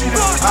Gucci.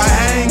 I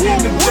hang in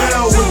the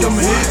jail with them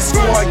hit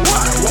squad.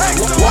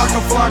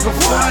 Walking like a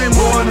flame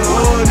on the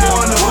hood,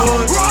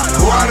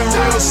 riding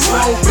real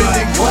slow,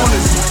 bending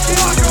corners.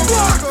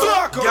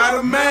 Got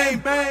a main,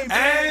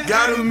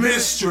 got a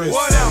mistress,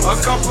 a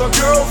couple of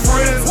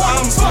girlfriends.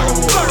 I'm so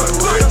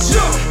rich.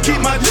 Keep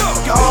my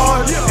dick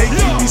hard and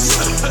keep me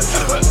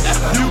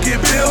You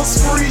get bills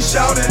free,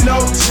 shouting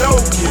no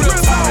joking.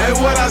 And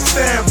what I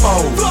stand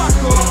for,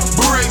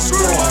 brick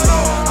squad.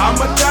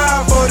 I'ma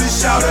die for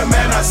this shouting,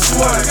 man, I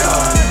swear to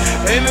God.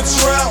 In the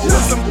trap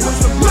with some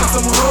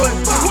hood.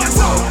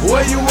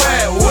 Where you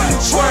at? Where you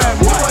trap?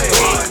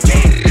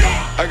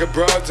 I got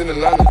broads in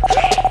Atlanta,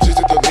 just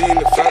to throw me in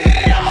the family.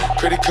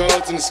 Credit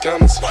cards in the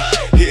scammers,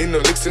 hitting the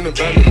licks in the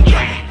van.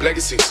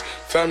 Legacies,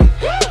 family,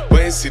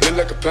 wait and see, look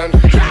like a panda.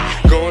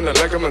 Going out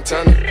like a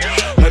Montana,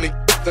 honey,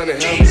 down the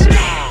helmets.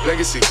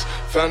 Legacies,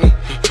 family,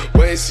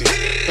 wait and see,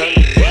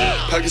 family.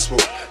 Pockets full,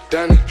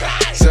 Danny,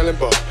 selling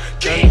ball,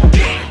 candy.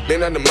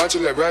 Man on the macho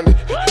like Randy,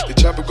 the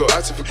chopper go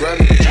out to for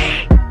granted.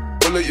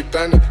 Pull up your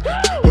bandit,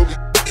 hope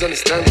you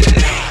understand it.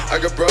 I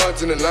got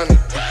broads in Atlanta,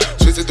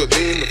 twisted the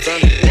lean in the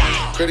family.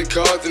 Credit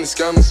cards and the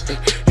scammers,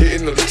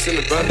 hitting the licks in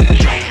the van.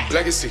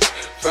 Legacies,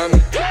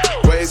 family,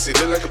 wait and see,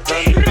 look like a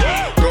panda.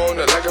 Going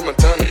out like a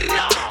Montana,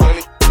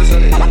 honey,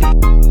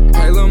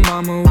 hey lil'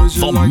 mama, would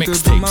you like to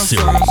be my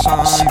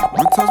sunshine?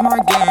 We touch my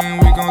game,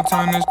 we gon'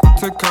 turn this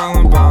to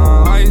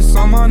Columbine. Ice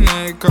on my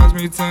neck cost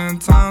me 10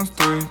 times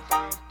 3.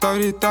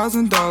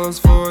 $30,000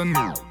 for a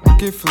new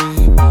get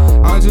flea.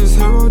 I just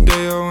hit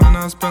Rodeo and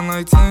I spent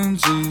like 10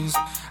 G's.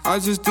 I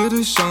just did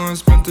a show and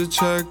spent the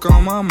check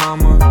on my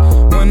mama.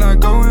 When I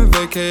go and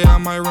vacay, I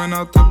might run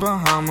out the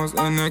Bahamas.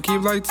 And then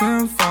keep like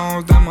 10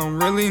 phones, damn I'm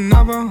really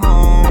never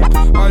home.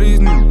 All these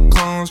new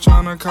clones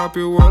tryna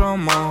copy what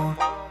I'm on.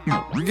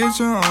 Get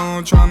your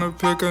own, tryna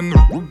pick a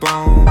new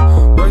bone.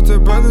 Worked to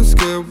Brother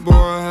Skip, boy,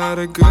 I had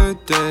a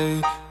good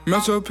day.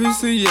 Metro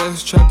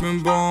PCS,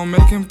 trapping ball,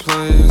 making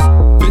plays.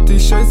 50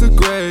 shades of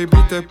gray,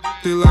 beat that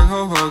p***y like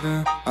Hulk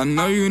Hogan. I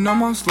know you know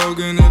my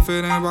slogan, if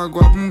it ain't about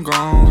guap, I'm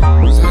gone.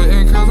 Was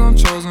hating cause I'm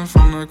chosen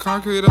from the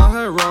concrete I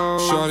had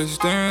rolled. Shorty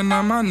staring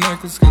at my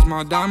necklace cause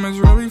my diamonds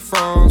really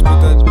froze.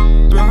 Put that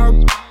in her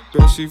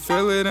bet she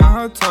feel it in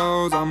her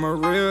toes. I'm a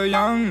real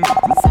young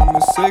from the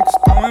 6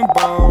 throwing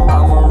balls.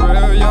 I'm a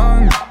real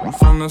young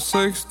from the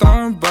 6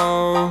 throwing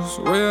balls.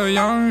 Real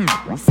young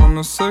from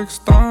the 6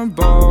 throwing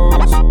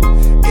balls.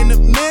 In the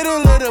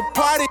middle of the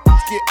party,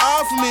 get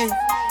off me.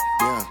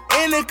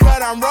 In the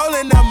cut, I'm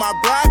rolling up my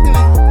broccoli.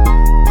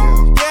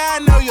 Yeah, I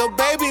know your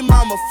baby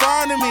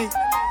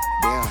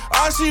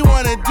All she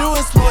wanna do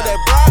is smoke that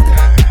block.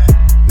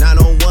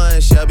 901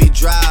 Shelby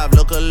Drive,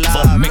 look alive.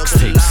 The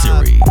Mixtape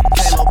Series.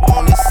 Came up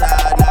on this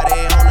side, now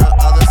they on the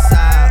other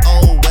side.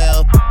 Oh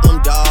well,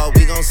 them dog,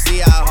 we gon' see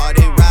how hard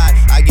they ride.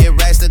 I get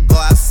racks to go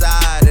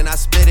outside, and I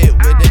split it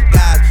with the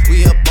guys.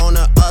 We up on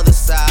the other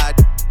side,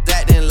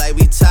 acting like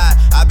we tied.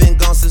 I've been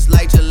gone since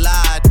like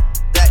July,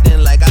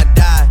 acting like I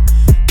died.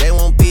 They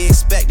won't be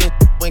expecting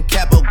when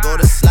Capo go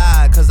to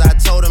slide, cause I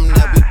told them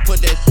that we put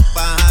that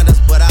behind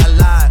us, but I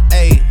lied.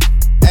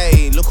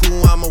 Hey, look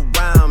who I'm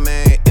around,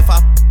 man. If I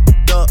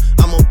up,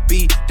 I'ma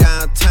be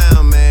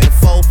downtown, man.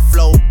 Full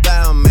flow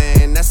bound,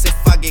 man. That's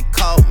if I get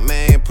caught,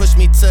 man. Push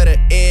me to the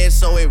edge,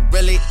 so it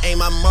really ain't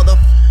my mother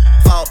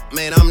fault,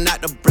 man. I'm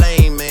not to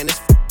blame, man. This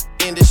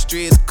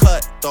industry is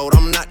cutthroat,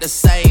 I'm not the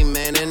same,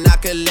 man. And I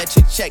could let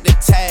you check the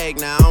tag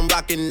now. I'm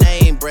rocking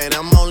name brand,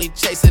 I'm only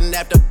chasing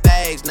after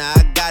bags. Now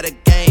I got a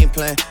game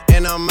plan,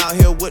 and I'm out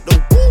here with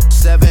the whoop.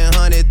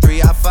 700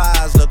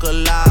 3i5s, look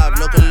alive,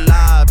 look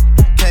alive.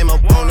 Came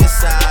up on this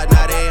side,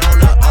 now they on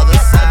the other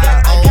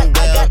side. Oh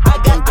well,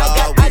 them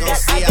dog, we gon'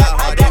 see how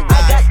hard they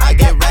ride. I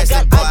get racks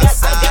to go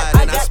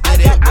outside, and I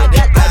split it with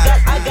the guys.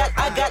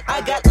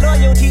 I got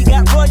loyalty,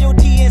 got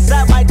royalty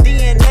inside my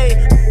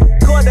DNA.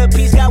 Quarter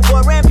piece, got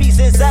war and peace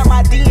inside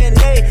my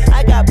DNA.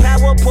 I got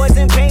power,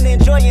 poison, pain,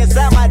 and joy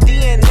inside my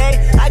DNA.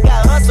 I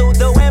got hustle,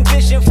 though,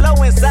 ambition, flow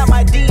inside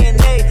my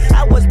DNA.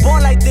 I was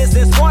born like this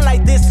and sworn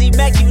like this,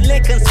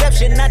 immaculate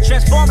conception. I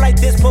transform like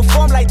this,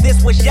 perform like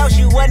this, wish out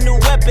you a new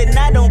weapon.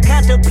 I don't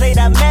contemplate,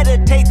 I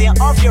meditate, then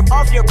off your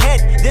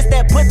head. This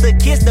that put the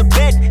kids to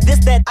bed. This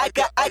that I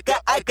got.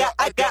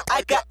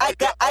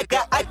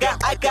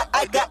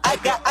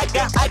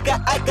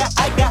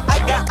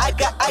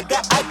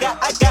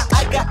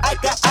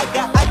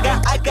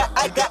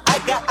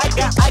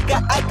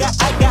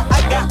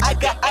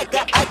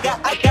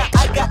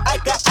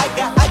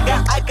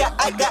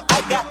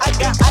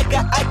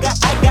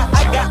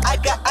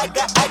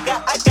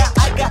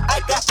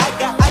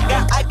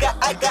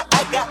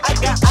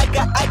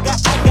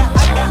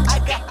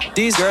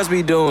 These girls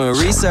be doing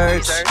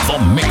research. The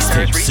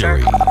Mixtape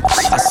Series.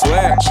 I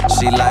swear,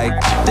 she like,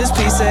 this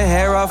piece of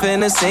hair off in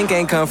the sink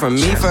ain't come from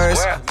me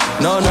first.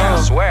 No.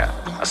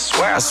 I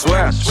swear.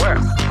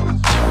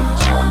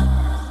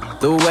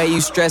 The way you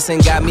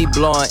stressin' got me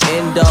blowing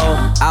endo,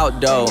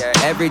 outdo.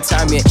 Every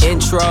time you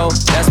intro,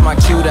 that's my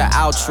cue to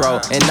outro.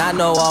 And I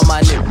know all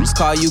my niggas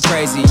call you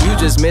crazy, you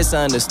just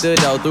misunderstood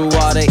though. Through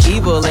all the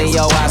evil in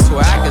your eyes,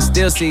 swear I can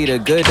still see the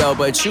good though.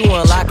 But you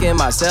unlocking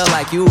my cell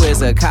like you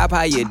is a cop.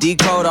 How you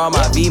decode all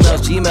my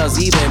emails, Gmails,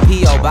 even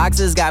P.O.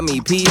 boxes got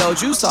me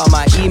PO'd. You saw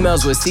my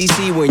emails with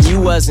CC when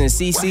you wasn't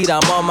CC'd.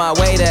 I'm on my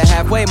way to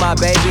halfway, my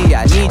baby.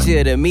 I need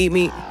you to meet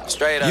me.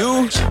 Straight up.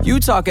 You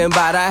talking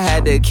about I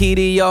had the key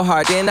to your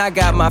heart, then I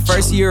got my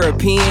first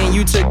European.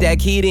 You took that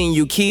key, then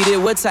you keyed it.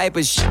 What type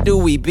of shit do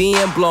we be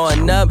in?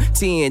 Blowing up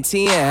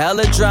TNT and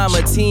hella drama,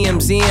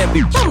 TMZ and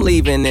B. I'm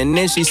leaving, and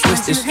then she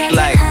switched the shit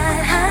like.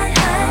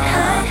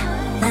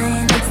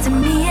 Lying next to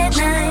me at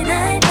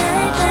night.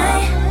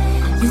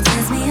 You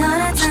text me all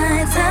the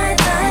time. Say,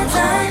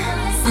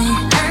 I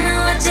know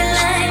what you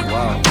like.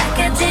 I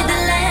can take the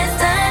last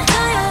time.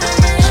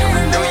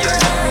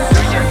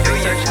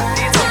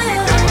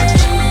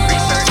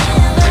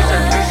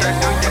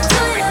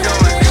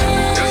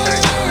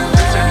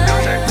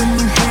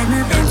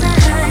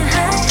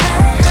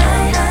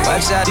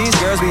 These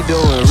girls be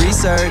doing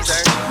research.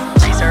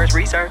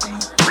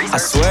 I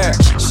swear,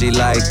 she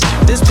like,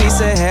 this piece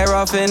of hair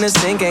off in the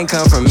sink ain't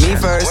come from me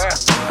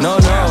first. No.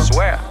 I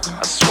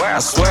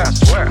swear.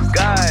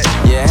 God.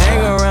 You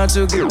hang around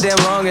too damn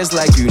long, it's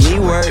like you need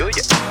work.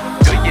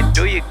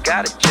 Do you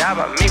got a job?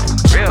 I mean,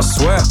 for real. I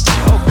swear.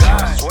 Oh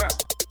God, I swear.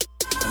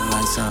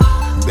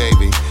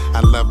 Baby,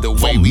 I love the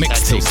way we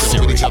act so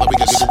silly with each other. We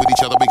can do it with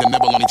each other. We can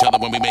nibble on each other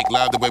when we make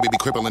love. The way we be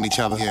crippling each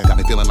other. Yeah. Got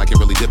me feeling like you're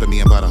really dipping me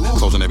in butter.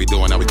 Closing every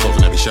door, now we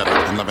closing every shutter.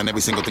 I'm loving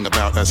every single thing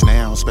about us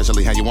now,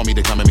 especially how you want me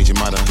to come and meet your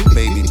mother.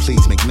 Baby,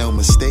 please make no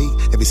mistake.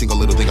 Every single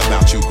little thing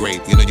about you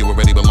great. You know you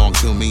already belong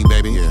to me,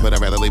 baby. Yeah. But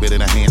I'd rather leave it in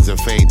the hands of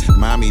fate.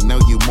 Mommy, know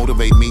you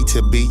motivate me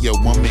to be your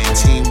one-man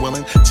team,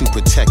 willing to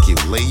protect you,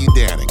 lay you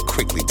down, and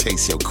quickly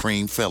taste your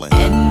cream filling.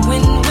 And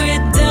when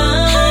we're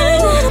done, I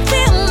wanna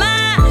feel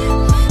my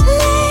legs.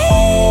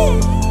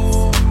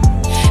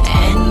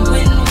 And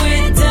when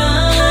we're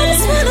done, I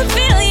just wanna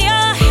feel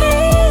your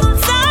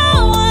hands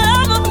all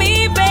over me,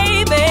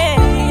 baby.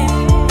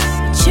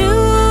 But you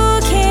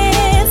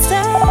can't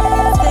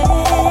stop it.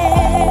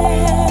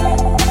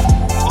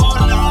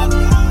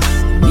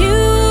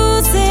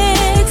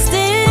 Music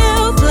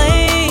still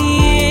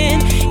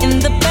playing in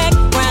the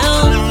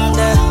background,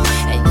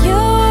 and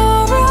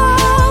you're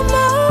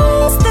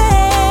almost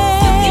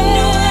there. You can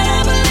know that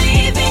I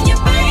believe in you,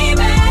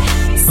 baby.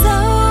 So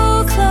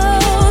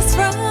close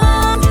from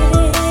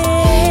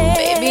here.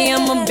 Baby,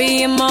 I'ma be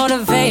your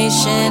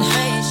motivation.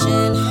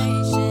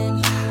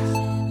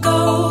 Go,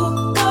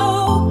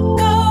 go,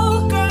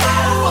 go, go.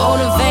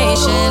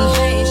 Motivation.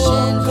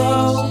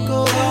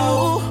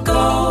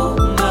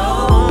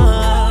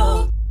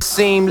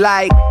 Seem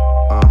like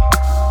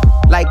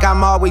Like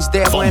I'm always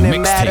there when it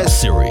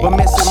matters, but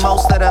missing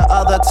most of the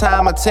other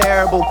time, a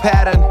terrible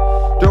pattern.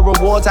 The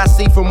rewards I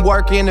see from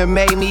working have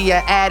made me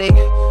an addict.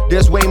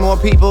 There's way more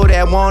people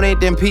that want it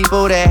than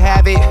people that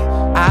have it.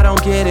 I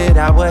don't get it,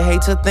 I would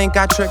hate to think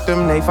I tricked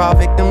them. They fall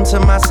victim to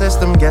my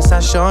system, guess I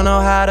sure know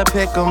how to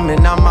pick them.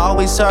 And I'm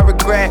always a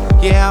regret,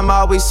 yeah, I'm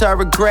always a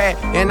regret.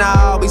 And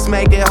I always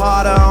make it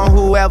harder on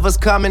whoever's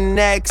coming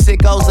next. It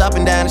goes up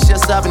and down, it's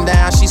just up and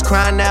down. She's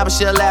crying now, but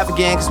she'll laugh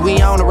again, cause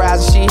we on the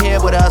rise and she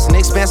here with us. And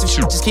expensive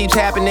shit just keeps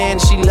happening and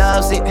she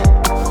loves it.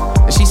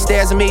 And she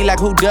stares at me like,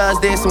 who does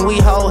this? And we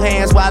hold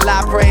hands while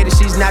I pray that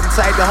she's not the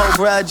type to hold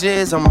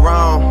grudges. I'm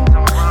wrong.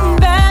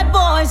 Bad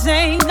boys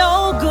ain't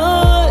no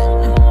good.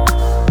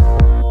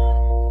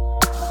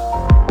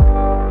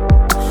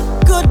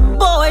 Good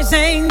boys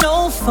ain't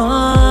no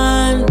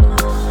fun.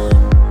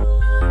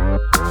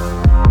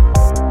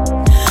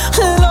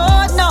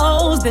 Lord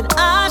knows that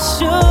I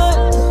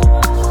should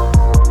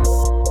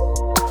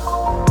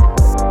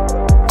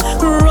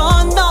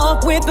run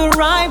off with the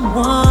right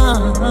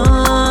one.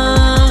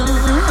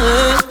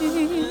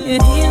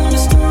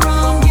 Mr.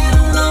 Wrong, get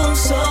along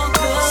so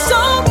good. So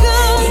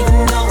good.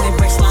 Even though it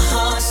breaks my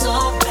heart so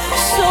bad.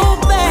 So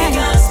bad. We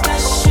got a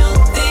special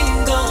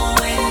thing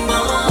going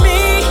on. Me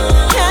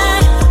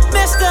and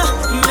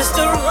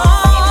Mr. Wrong.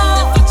 Even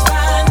if you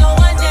try, no,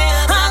 I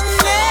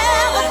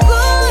never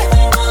could.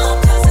 Even more,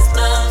 cause it's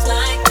loves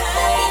like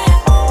that.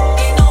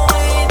 Ain't no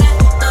way that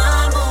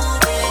I'm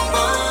moving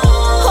on.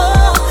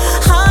 Oh,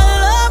 I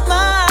love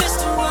my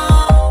Mr.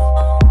 Wrong.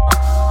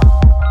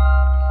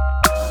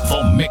 The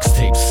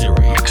Mixtape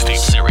Series.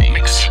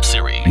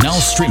 Now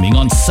streaming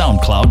on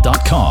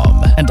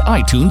SoundCloud.com and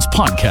iTunes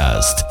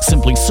Podcast.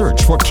 Simply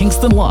search for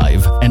Kingston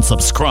Live and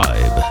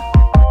subscribe.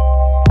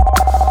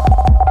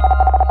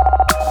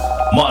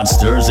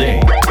 Monsters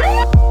Inc.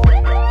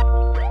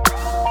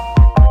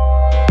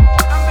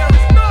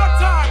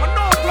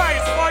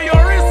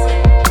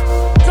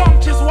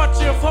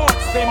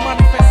 They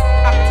manifest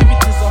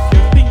activities of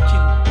your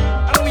thinking.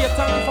 And we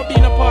thank you for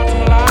being a part of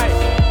my life.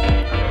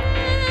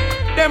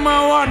 Them I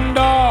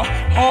wonder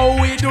how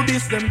we do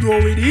this. Them grow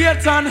with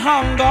hate and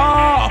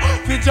hunger.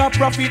 Future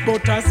profit,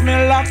 but as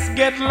my locks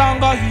get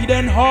longer,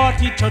 hidden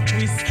heart it a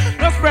twist.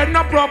 No spread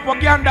no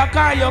propaganda,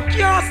 cause you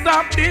can't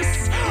stop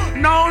this.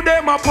 Now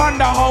them a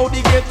ponder how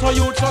they get to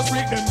you. Just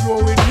make them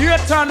grow with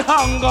hate and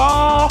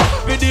hunger.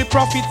 With the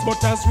profits,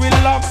 but as we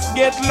locks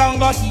get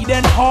longer,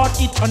 hidden heart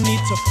it on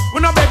it.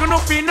 We no beg no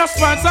fee, no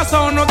sponsor,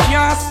 so no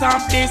can't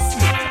stop this.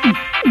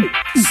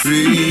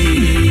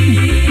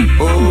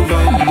 Sweep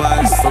over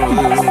my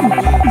soul.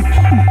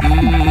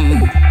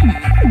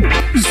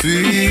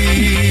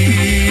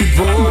 Sweep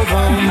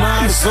over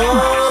my soul.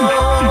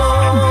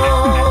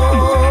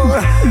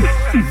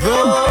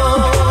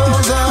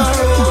 Those are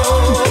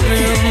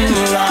rolling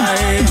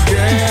like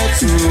get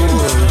through.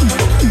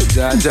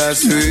 Jaja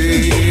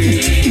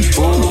sweep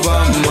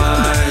over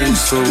my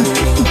soul.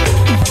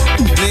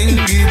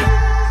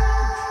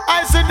 I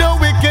said the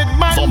wicked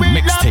man the will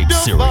Mixtape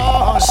not do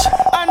fall,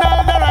 and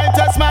all the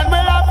righteous man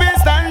will have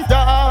his stand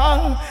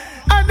tall.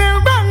 And the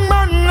wrong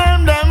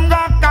man them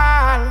got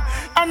call,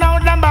 and now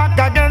them back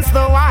against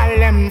the wall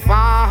them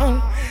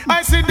fall.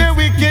 I see the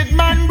wicked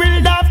man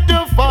will have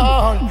to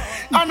fall,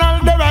 and all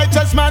the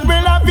righteous man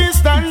will have his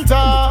stand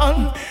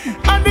tall.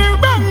 And the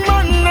wrong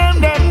man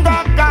them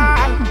got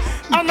call,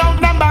 and now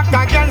them back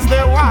against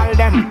the wall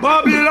them.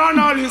 Babylon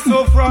all is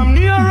so from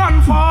near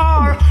and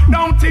far.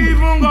 Don't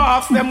even go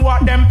ask them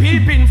what them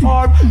peeping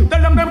for.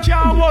 Tell them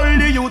can't hold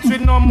the youth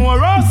with no more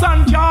house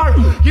and car.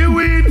 You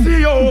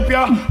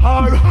Ethiopia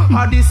or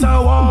Addis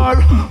a war.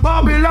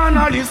 Babylon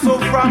all is so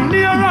from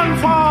near and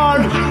far.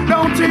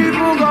 Don't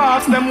even go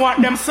ask them what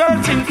them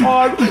searching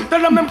for.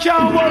 Tell them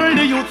can't hold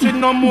the youth with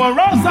no more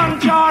house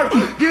and car.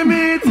 Give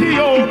me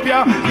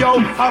Ethiopia, yo,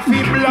 a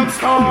fee black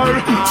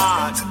star.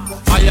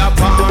 Fire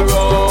pan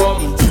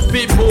rum,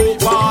 people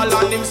ball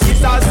and them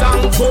sisters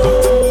and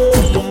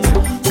home.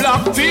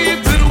 Black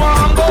people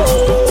want go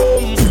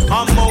home.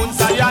 And Mount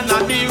Zion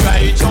and the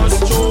righteous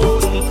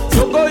throne.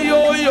 You go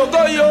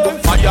yo,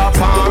 fire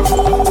pan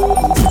rum.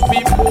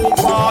 People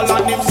ball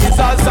and them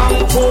sisters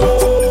and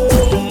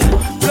home.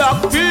 Black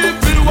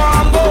people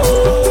want go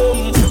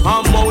home.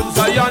 And Mount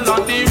Zion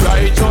and the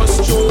righteous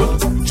throne.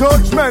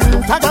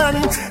 Judgment again,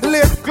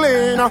 live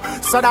clean,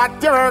 so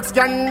that your works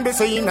can be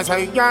seen as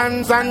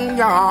hands and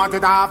your heart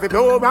it have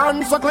pure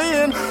and so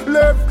clean.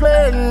 Live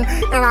clean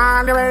in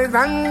all the ways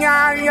and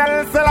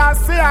your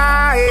Selassie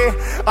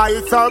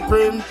I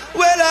supreme.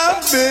 Well,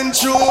 I've been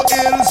through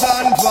hills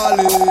and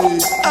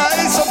valleys.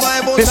 I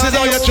survive. This is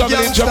how you're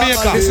juggling in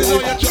Jamaica. This is how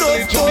you're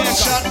juggling in Jamaica.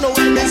 Shot no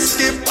when me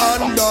skip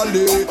and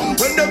dolly.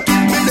 When them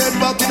kick me dead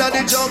back in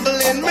the jungle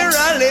in me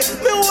rally,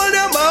 me hold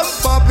them and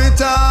pop it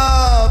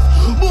off.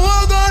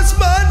 Boy, God's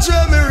man,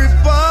 me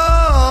rip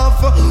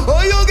off.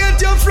 Oh, you get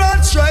your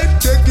front stripe,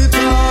 take it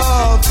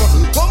off.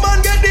 Come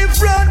and get the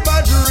front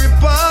badge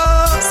rip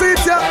off. Sit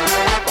ya,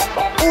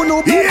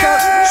 uno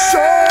better,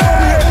 show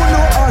me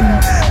uno on.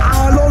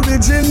 All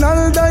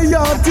original, the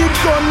yachty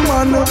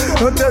gunman.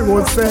 They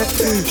would say,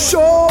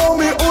 show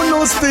me who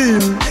no steal.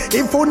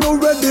 If you no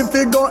ready,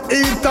 figure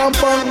eat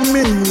up on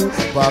me.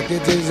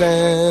 Pocket is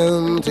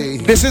empty.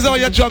 This is how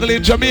you're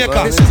juggling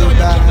Jamaica. This is how you're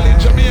juggling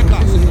Jamaica.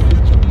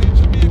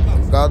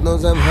 God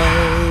knows I'm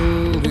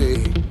hungry.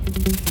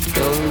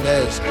 Don't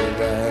ask me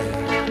why.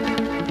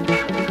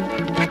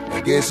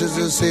 I guess it's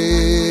a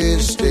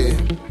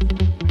system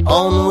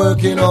on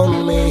working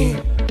on me.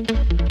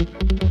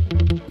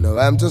 No,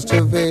 I'm just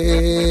a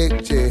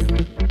victim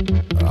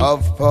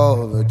of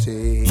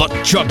poverty. The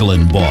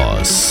Juggling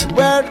Boss.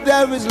 Where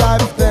there is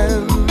life,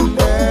 then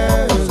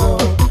there's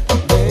hope,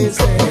 they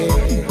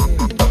say.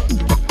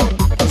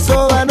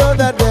 So I know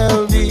that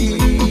there'll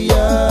be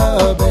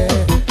a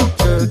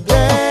better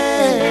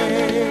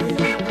day.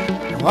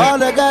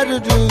 All I gotta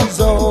do is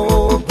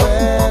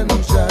open,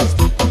 trust,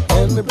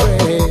 and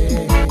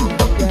pray.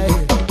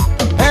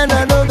 And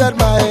I know that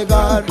my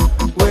God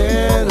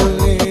will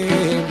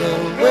lead the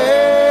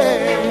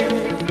way.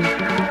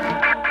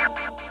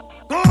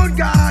 Good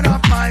God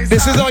of my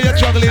This is how you're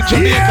juggling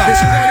Jamaica. Yeah. This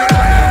is how you're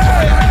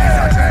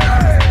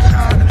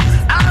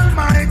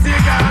Almighty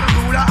God,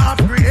 ruler of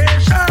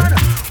creation,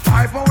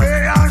 wipe away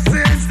our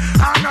sins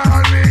and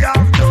all we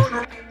have done.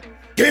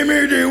 Give me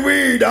the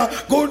weed,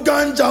 good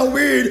ganja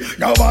weed.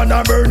 Now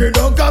wanna burn it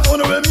down, cause one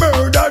will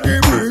murder the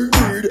weed.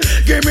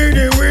 Give me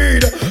the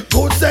weed,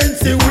 good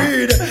sensey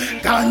weed.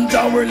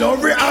 Ganja will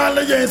love it all,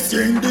 yes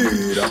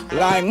indeed.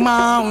 Like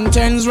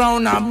mountains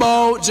round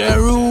about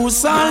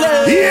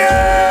Jerusalem.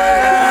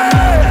 Yeah!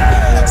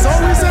 So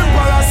we say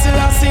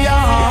Selassie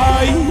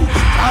high.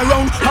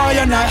 Around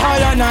higher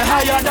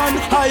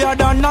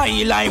than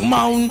I. Like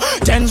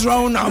mountains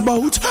round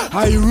about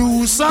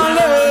Jerusalem.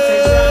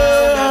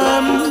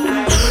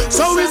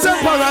 So we say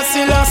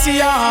Selassie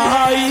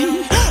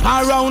high.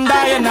 Around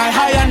higher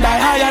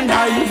than I.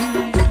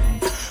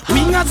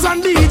 Wingers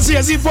and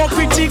DJs,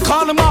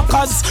 hypocritical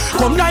mockers.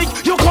 Come like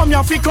you come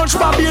here fi crunch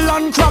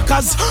Babylon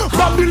crackers.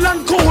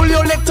 Babylon cool,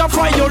 you let to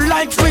fry you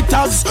like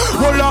fritters.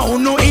 Roll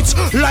on, no it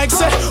like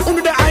say,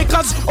 under the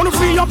hikers. On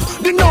free up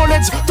the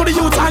knowledge to the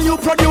youth and you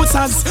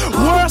producers.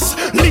 Worse,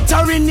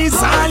 littering is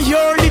all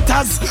your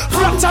litters.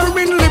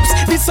 Flattering lips,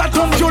 this a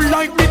come you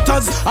like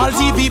bitters. All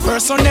TV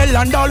personnel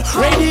and all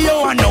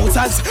radio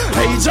announcers.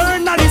 Hey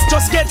journalists,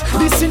 just get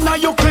this in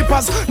your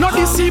clippers. Not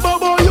this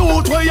Bobo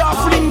youth where you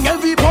fling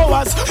heavy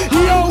powers.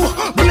 Yo,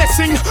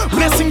 blessing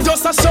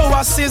just a show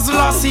us is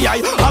Lassie. I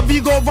have the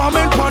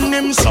government on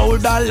him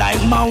shoulder like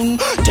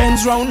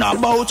mountains round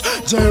about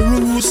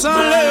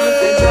Jerusalem.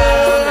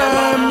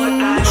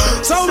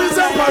 So is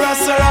Emperor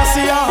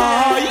Selassie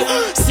high,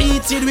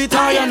 seated with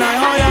high and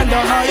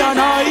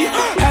high.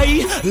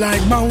 Hey,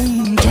 like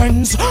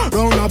mountains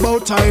round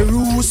about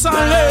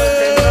Jerusalem.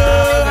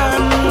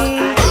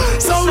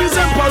 So is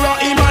Emperor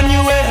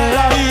Emmanuel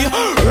high,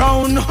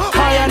 round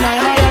high and high.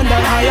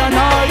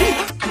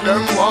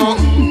 Them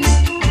want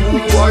who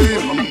I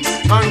am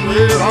and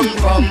where I'm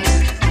from.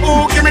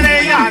 Oh, give me the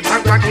heart, I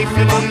got it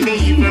from the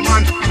evil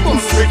man.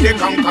 Must be the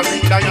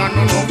conquering lion,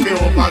 no fear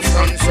over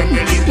son, send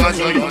me the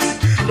Zion.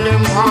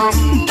 Them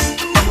want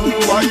who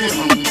I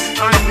am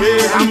and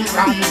where I'm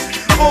from.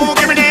 Oh,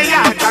 give me the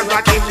heart, I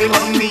got it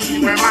from the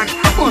evil man.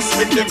 Must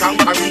be the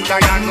conquering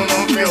lion, no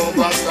fear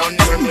over son,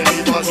 send me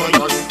the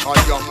Zion.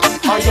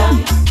 I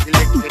am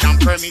elected and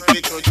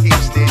permitted to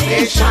teach the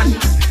nation.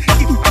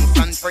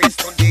 And praise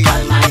to the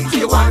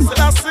Almighty One.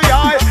 Selassie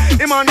I,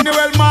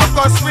 Emmanuel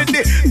Marcus with the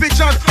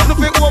vision. No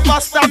be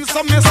overstand,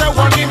 some you say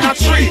 1 in a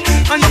 3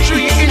 and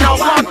 3 in a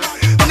 1.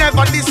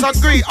 Never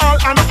disagree, all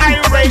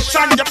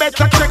annihilation. You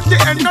better check the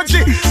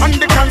energy and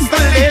the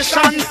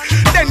constellation.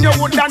 Then you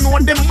would know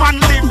the man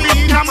living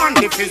in a man.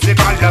 The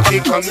physical love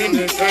he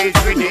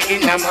communicates with the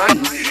inner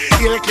man.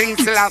 Hail King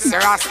Selassie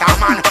Rasta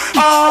man.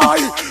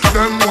 I,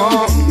 them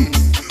one,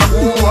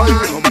 who I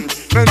am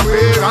and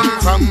where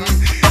I'm from.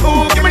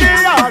 Oh, give me the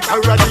heart, I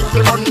ready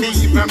to run the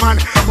evil man.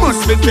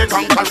 Must be the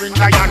conquering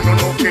lion,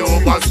 no fear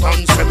over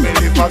son, send me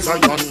the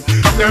Zion.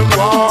 Them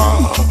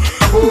war,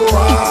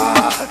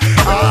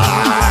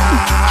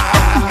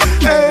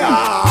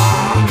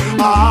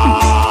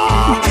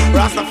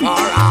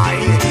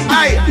 Rastafari.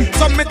 Hey,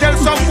 some me tell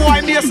some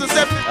boy me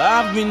say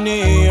I've been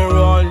here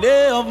all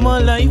day of my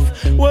life.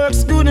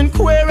 Works good and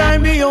queer, I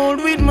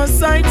behold with my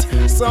sight.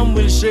 Some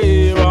will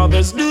share,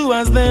 others do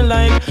as they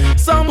like.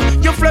 Some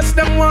you flesh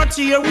them want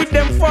to hear with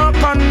them fork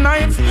and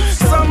knife.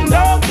 Some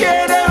don't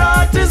care, their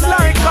heart is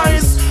like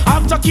ice.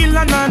 After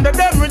killing under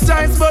them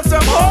rejoice, but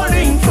I'm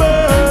holding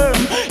firm.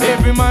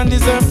 Every man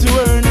deserves to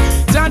earn.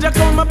 Jaja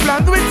come a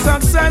plant with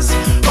success,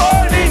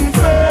 holding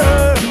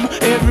firm.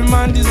 Every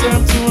man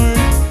deserves to earn.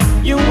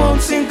 You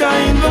won't think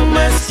I'm the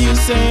mess. You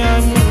say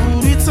I'm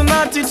rude, it's an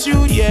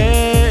attitude,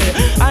 yeah.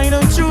 I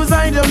don't choose,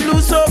 I don't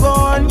lose, so go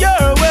on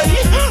your way.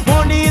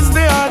 Money is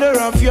the order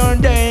of your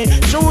day.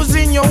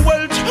 Choosing your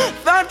wealth,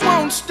 that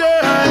won't stay.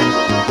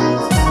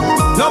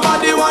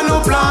 Nobody want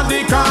to plant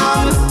the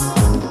can.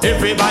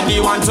 Everybody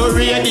want to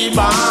read the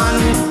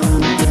band.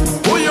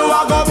 Who you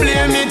are go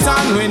blame it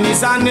on? When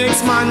it's a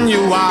next man,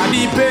 you are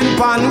the pen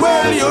pan.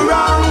 Well, you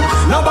wrong.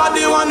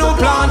 Nobody want to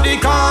plant the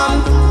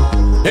can.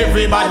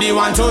 Everybody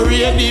want to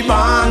read the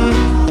band.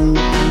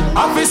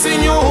 I've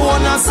seen you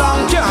on a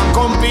song, can't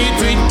compete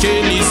with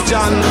Kelly's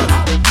John.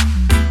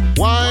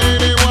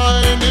 Whiny,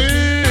 whiny,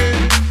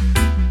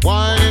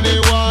 whiny,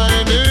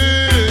 whiny,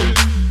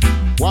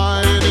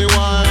 whiny,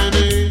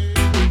 whiny,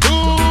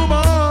 too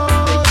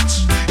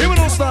much. Even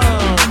no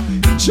style.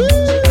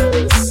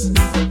 Cheese.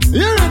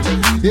 Hear it.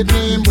 It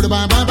mean booty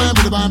bye bye bye,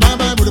 booty bye bye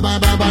bye, booty bye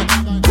bye bye.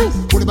 Poof.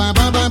 Booty bye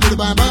bye bye, booty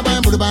bye bye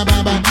bye, booty bye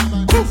bye bye.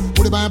 Poof.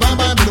 Booty bye bye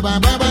bye, booty bye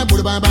bye bye,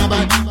 booty bye bye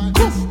bye.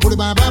 Poof. Booty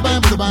bye bye bye,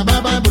 booty bye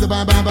bye bye, booty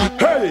bye bye bye.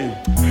 Hey,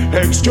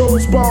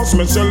 excuse pass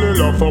me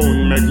cellular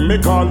phone. Make me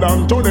call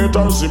Antoinette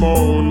or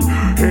Simone.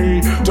 Hey,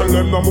 tell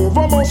them to move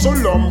a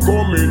muscle. I'm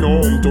coming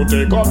home to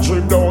take a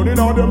trip down in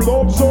all them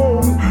love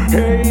zone.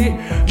 Hey,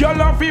 y'all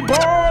love be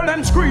ball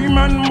and scream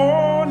and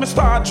moan. Me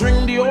start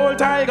drink the old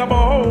tiger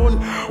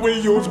bone. We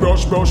use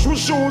brush with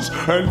shoes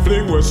and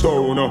fling with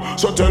stone.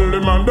 So tell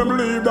them and them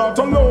leave that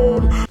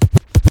alone.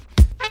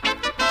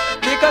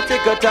 Tick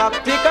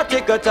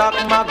a tock,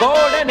 my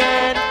golden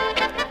hen,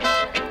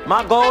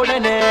 my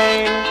golden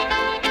hen.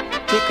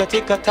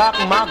 Tick a tock,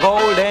 my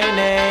golden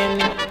hen.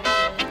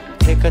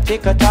 Tick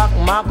a tock,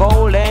 my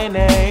golden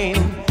hen.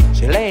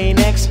 She lay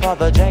next for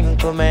the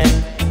gentleman.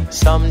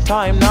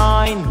 Sometime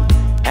 9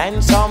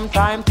 and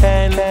sometime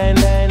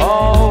 10.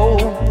 Oh,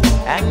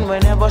 and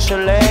whenever she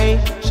lay,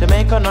 she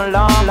make an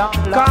alarm.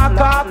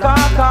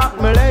 Cock,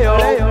 me lay-o,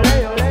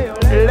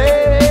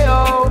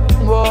 lay-o,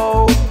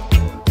 whoa.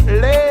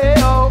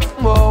 Leo,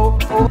 whoa.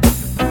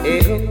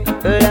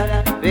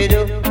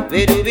 Bidu,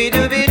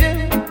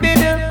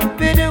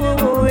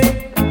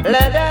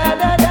 la da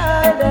da da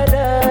da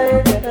da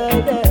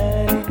da.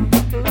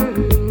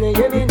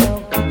 You know,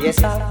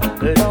 yes I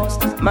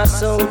lost my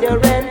soldier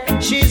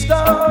and she's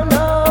gone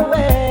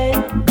away.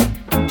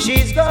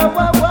 She's gone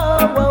away.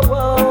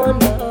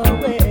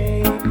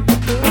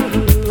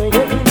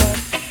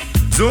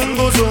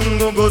 Zungo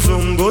zungo go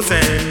zungo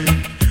zen.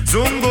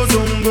 Zungo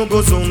zungo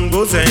go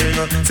zungo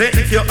zen. Say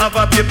if you have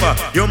a paper,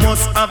 you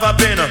must have a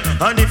pen.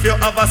 And if you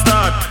have a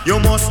start, you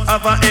must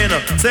have a end.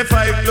 Say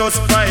 5 plus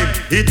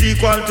 5, it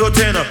equal to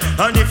 10.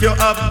 And if you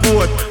have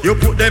goat, you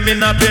put them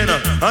in a pen.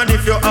 And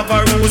if you have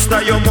a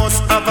rooster, you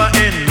must have a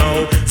hen.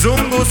 Now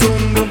zungo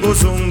zungo go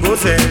zungo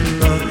zen.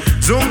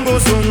 Zungo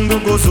zungo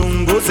go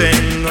zungo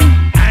zen.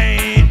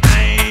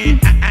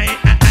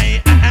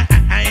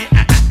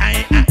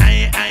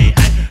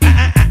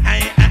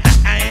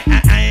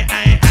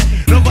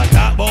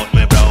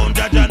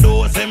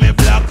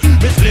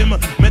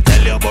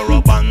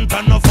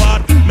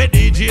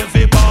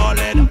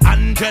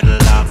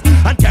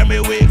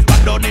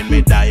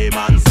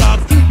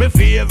 My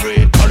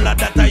favorite color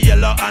that a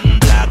yellow and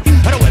black.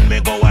 And when me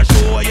go a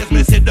show, yes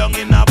me sit down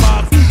in a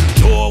box.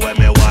 Show when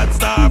me watch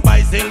star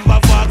by Silver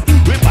Fox.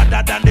 We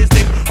better than this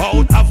thing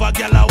out of a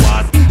gyal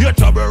was. You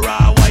trouble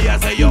raw, why you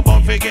say you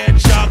gon' forget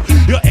shock?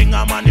 You hang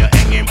a man, you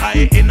hang him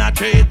high in a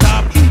tree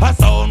top. A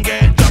sound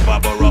get drop a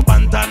burrow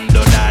and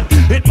do that.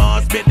 It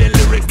must be the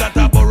lyrics that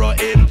a burrow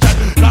in chat.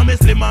 Cause me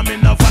slim and me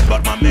no fat,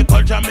 but man me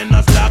culture me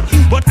no slack.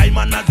 But I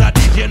man as a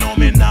DJ know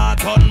me not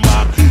turn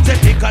back. Say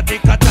tick a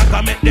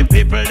tack, make the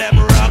people them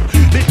rock.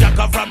 The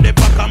jacker from the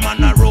back a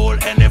man a roll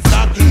any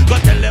flag. Go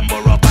tell them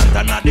burrow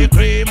and the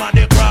cream and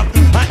the crap.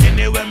 And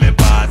anywhere me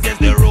pass, yes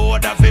the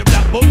road a fi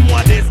black. Boom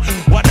what this,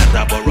 what that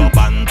a burrow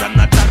and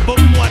a chat.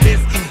 Boom what this,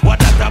 what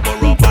that a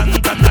burrow and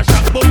a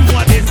shock. Boom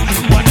what this,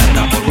 what that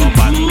a burrow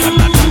and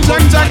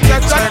a chat.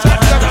 Check.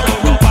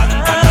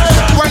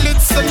 Well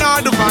it's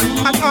another man,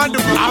 a murder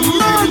them.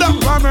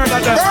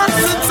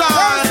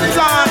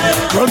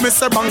 Well, me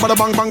say bang, bada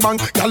bang, bang, bang.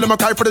 Y'all them a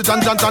cry for the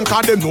Jan, cause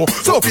them know.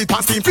 So feed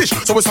past steam fish,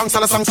 so we song,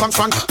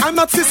 song. I'm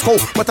not Cisco,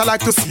 but I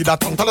like to see that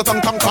tongue.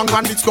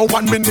 And it's no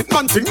 1 minute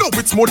man thing. No,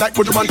 it's more like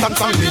Woodman and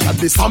Tang. We had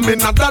this, I'm in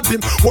that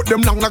him. What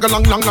them long.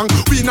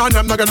 We nah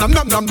nam.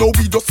 No,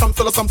 we just some.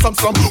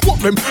 What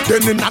them,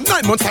 then in a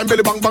 9 months time,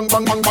 belly bang.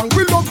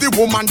 We love the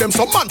woman, them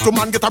some man to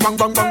man get a bang.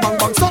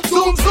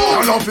 Zoom.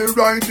 I love it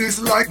right this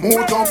like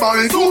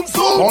motorbike. Zoom.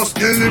 Must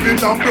be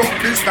living and broke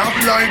this stop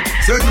line.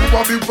 Say you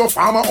a big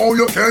performer, all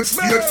you can see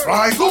it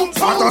fly.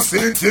 What a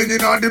same thing in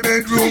the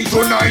bedroom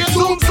tonight.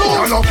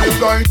 I love it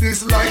like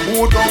this like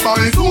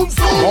motorbike.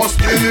 Must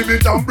be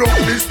living and broke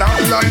this stop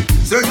line.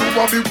 Say you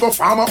a big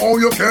performer, all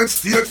you can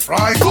see it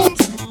fly.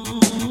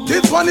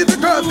 This one is the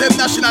girls' them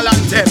national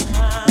anthem.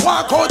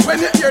 Walk out when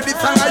you hear this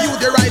song, are you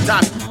the right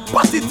hand?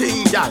 What's the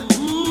thing, y'all?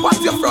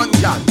 What's your front,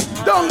 y'all?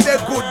 Down there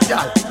good,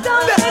 y'all.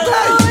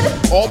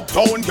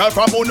 Uptown girl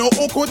from Uno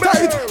Uku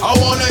tight. I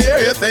wanna hear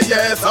you say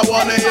yes.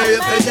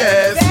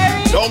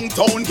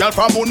 Downtown girl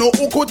from Uno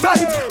Uku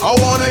tight. I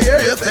wanna hear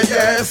you say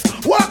yes.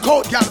 Walk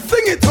out, girl,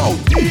 sing it out.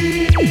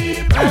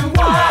 Deep and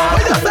wide.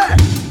 What you say?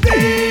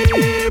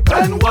 Deep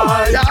and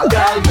wide.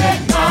 Girl,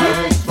 make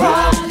noise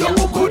from the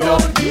Uku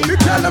down deep. You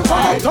tell them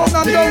from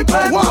uptown and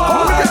downtown. Walk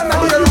out, girl,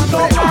 and hear you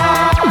say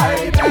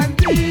wide and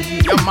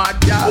deep. You're mad,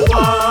 girl.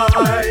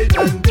 Wide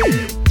and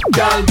deep.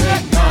 Girl,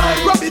 make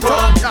noise. Rub it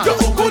up, girl. You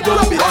go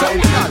rub it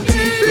up, girl.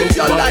 Feel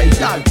your life,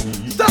 girl.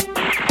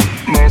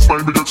 Last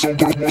time we get so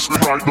some good musty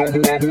right now,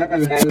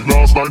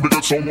 last night we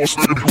get some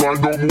musty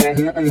right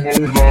now,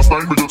 last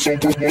night we get some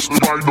good musty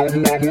right now,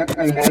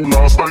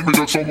 last night we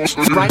get some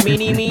musty. Right,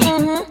 me.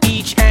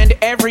 Each and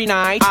every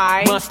night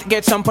I must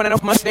get some point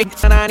of mustard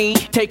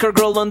sanani. Take her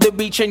girl on the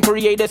beach and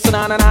create a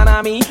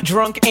sananami.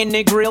 Drunk in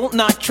the grill,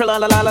 not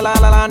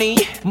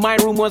tralalalalalalani. My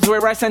room was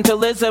where I sent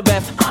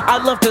Elizabeth.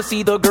 I love to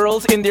see the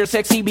girls in their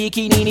sexy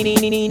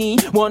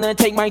bikini. Wanna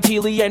take my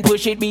chili and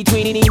push it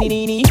between.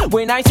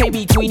 When I say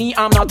betweeny,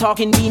 I'm not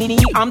talking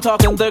beanie. I'm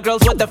talking the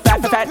girls with the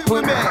fat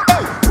women.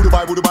 Booty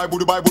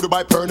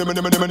bye, burn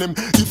him.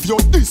 If you're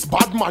this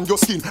bad man, your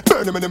skin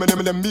burn him.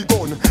 Me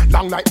gun,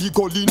 long like the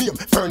Golinium.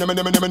 Burn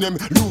him.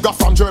 Luger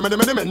from Germany,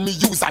 me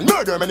use and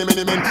murder him.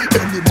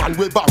 Any man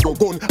with bag your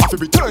gun, I feel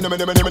return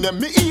him.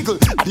 Me eagle,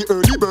 at the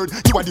early bird,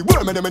 you are the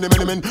worm.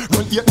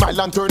 Run 8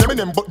 mile and turn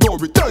him, but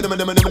don't return him.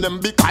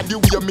 Because the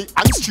way me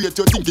and straight,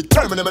 you think it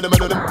turn him.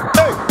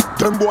 Hey,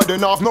 them boy they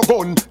have no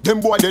gun,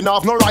 them boy they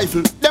have no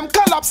rifle. Them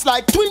collapse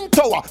like Twin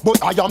Tower,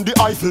 but I am the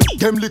Eiffel.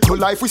 Them little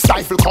life we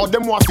stifle, cause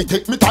them want to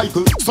take me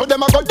title. So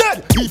them a go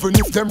dead, even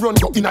if them run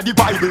go in the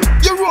Bible.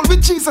 You roll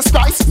with Jesus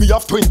Christ, me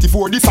have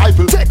 24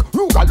 disciples. Take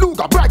Ruger,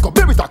 Brico,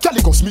 Beretta,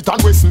 Calico, Smith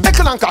and Wesson.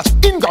 Echo and Catch,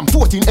 Ingram,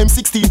 14,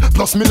 M16,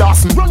 plus me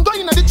Larson. Run go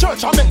in the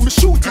church and make me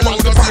shoot you on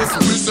the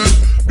person.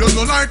 Them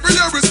no like me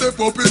every step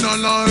up in a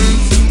line.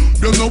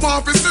 Them no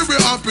want to see we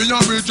happy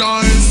and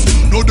rejoice.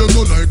 No, them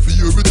no like for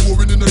you with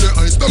pouring in the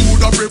ice. Them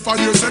would have prefer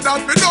you said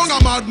that me down a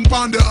madden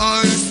pan the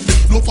ice.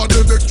 No for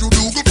the vex you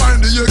do go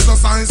find the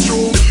exercise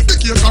show. The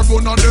cake a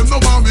run and them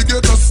no want we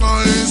get a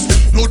size.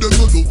 No, them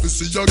no love to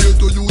see you get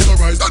to use a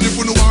rise. And if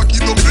you no want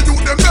keep up the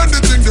youth, them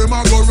anything them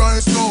a go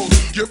rise now.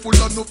 Careful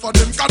enough for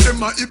them, cause them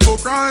a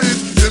hypocrite.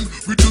 Them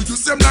we do you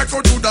same like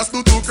how do that's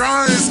not to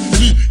Christ.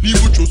 Me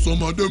would show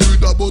some of them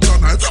with a butter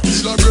knife.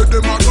 Feel a bread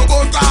them a go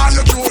butter.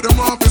 You throw them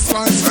off his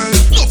slice.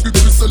 No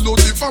people sell out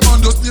if a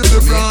man just name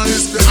the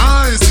price. The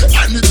eyes,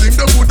 anything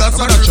them would have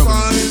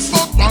sacrifice.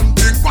 But one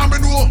thing for me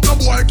know, no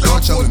boy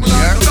can't hold me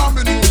like no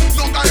domino.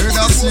 No guy would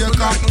have hold me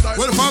like no dice.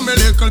 Well, for me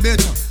little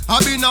bit, I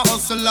been a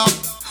hustler.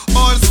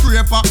 All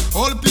scraper,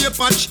 all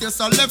paper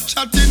chaser, left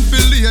chatting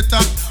for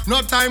later. No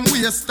time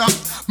waster.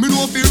 Me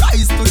no be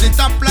rise to the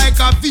top like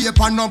a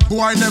vapor. No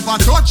boy never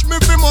touch me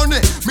for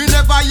money. Me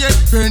never yet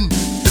been.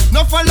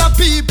 No follow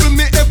people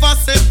me ever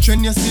said.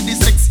 When you see the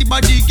sexy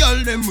body girl,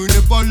 them we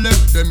never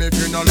left them. If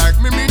you no like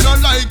me no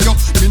like you.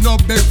 Me no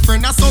big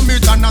friend, I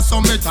summit and I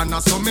summit and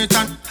I summit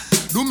and.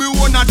 Do me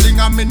one a thing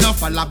and me no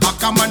follow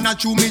back. I'm a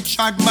chew me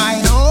chat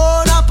my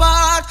own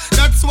apart.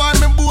 That's why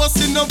me boss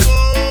in the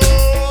phone.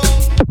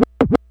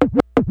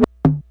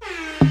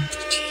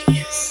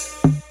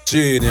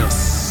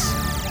 Genius.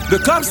 The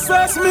cops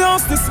search me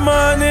house this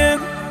morning.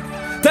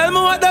 Tell me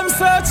what them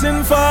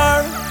searching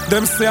for.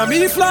 Them say I'm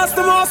E-floss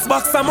the most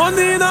box of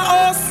money in a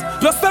house.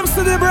 Plus them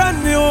see the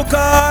brand new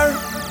car.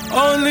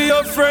 Only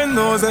your friend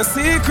knows the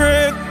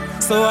secret.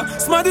 So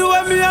smarty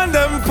with me and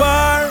them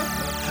par.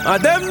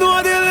 And them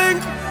know the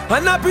link.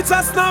 And a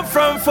picture snap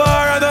from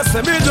far. And I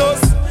say me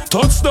just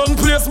touchdown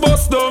place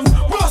bust down.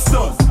 Bust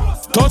down.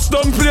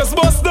 Touchdown place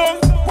bust down.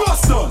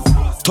 Bust down.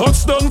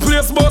 Touchdown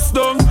place bust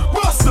down.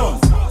 Bust down.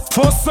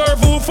 First serve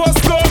who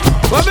first come.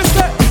 What me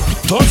say?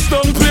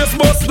 Touchdown place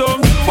bust down.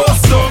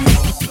 Bust down.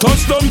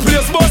 Touchdown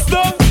place bust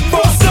down.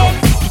 Bust down.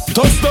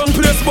 Touchdown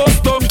place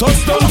bust down.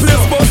 Touchdown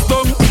place bust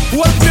down.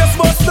 What place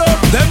bust down?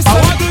 Them say I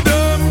want to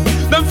them.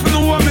 Them for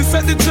know what me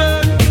set the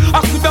trend.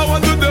 I could have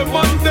want to them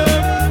on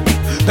them.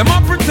 Them a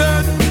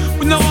pretend.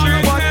 We know I'm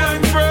a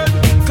bad friend.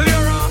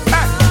 Clear up.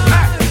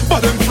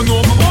 But them for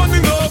know my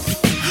money enough.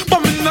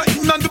 But me not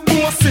in on the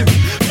bossing.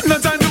 Me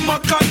not join them a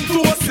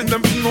cantossing.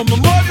 Them for know my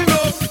money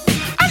enough.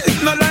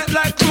 No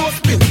like close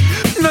me.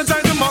 No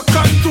time them a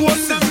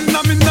contours them.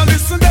 No me no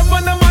listen them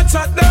when them a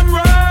chat them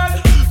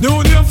red. New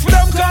name for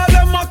them call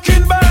them a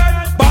king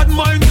bed. Bad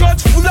mind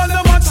got full and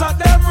them a chat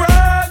them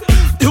red.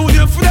 New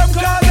name for them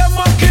call them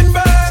a king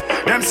bed.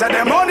 Them say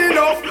them money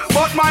enough,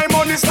 but my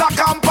money stack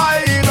and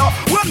pile.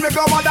 When me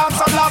go a dance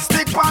a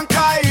plastic pan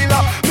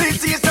Kyle. Me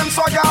teach them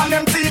swagger and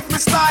them teeth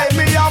me style.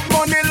 Me have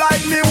money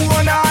like me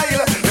one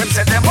aisle. Them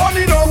say them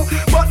money enough,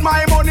 but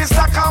my money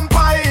stack and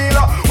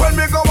pile. When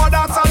me go a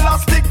dance a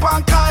plastic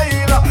pan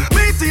Kyle.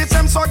 Me teach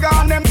them swagger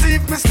and them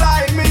teeth me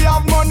style. Me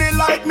have money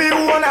like me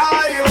one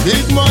aisle.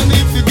 Big money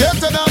if you get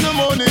it on the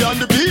money and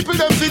the people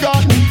them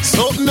forgotten.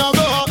 Something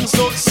never happen,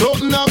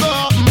 something never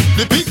happen.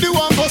 The big the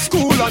one go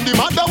school and the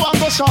mother one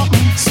go shopping.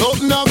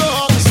 Something never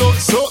happen,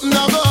 something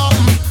never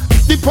happen.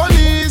 The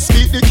police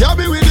keep the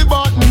cabby with the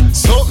button.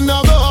 Something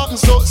never happen,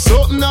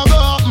 something never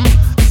happen.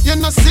 You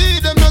no see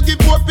them no give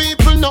poor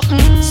people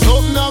nothing.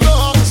 Something never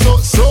happen,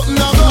 something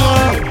never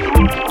happen.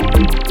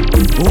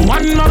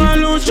 One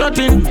man lose shot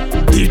him.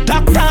 The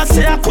doctor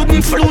say I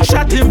couldn't flu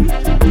shot him.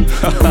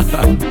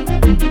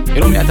 You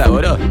know me at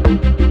all,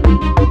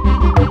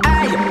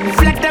 Aye,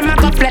 flat them a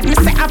go flat. Me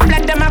say I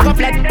flat them a go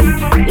flat.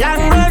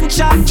 Long run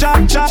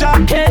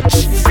chop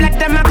catch. Flat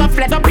them a go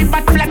flat. Up it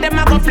back flat them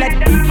a go flat.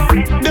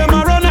 Them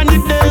a run and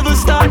it never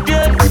start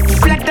yet.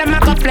 Flat them a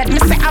go flat. Me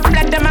say I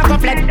flat them a go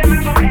flat.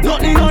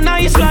 Nothing no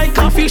nice like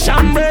coffee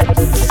and bread.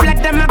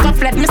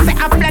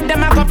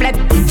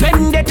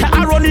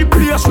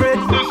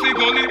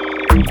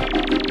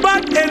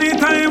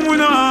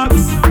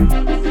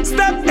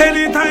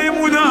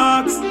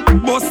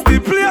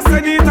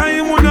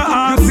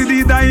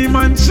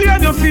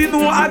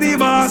 the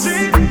boss.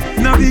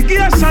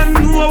 Navigation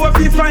know where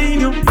we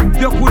find you.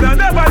 You coulda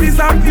never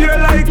disappear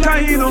like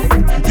Kaino.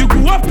 You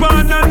go up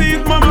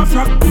underneath mama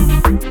frack.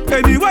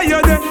 Anywhere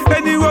you're there,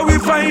 anywhere we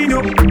find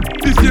you.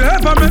 If you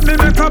ever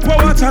make a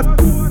power chat,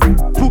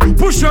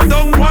 push you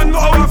down 1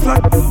 hour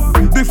flat.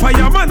 The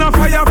fireman a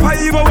fire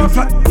 5 hour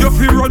flat. You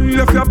feel run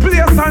left your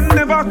place and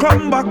never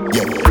come back.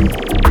 Yeah.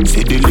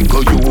 See the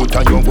little youth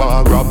and you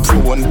want rap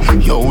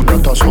phone. Yo,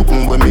 that a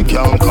something when me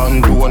can't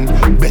condone.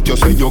 Bet you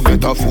say you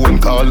get a phone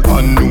call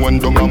unknown.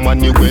 Down a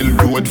Manuel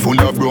road full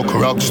of broke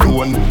rock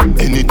stone.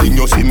 Anything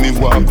you see me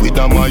walk with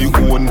a my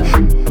own.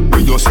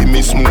 When you see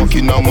me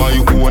smoking a my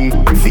own.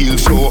 Feel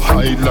so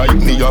high like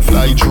me a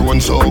fly drone.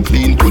 So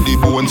clean to the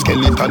bone,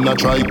 skeleton a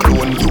try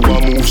clone. You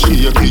a move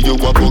shaky, you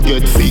a go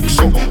get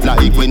fixed up.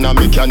 Like when a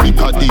mechanic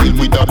a deal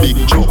with a big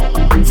job.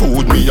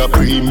 Food me a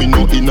pre, me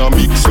no in a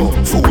mix up.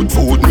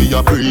 Food me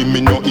a pre,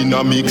 me no in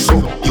a mix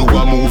up. You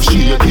a move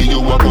shaky, you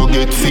a go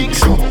get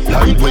fixed up.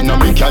 Like when a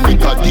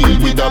mechanic a deal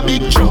with a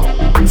big job.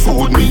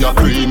 Food me a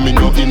pre, me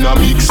no in a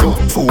mix up.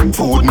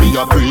 Food me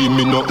a pre,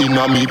 me no in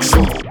a mix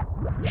up.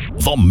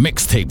 The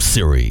Mixtape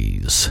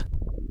Series.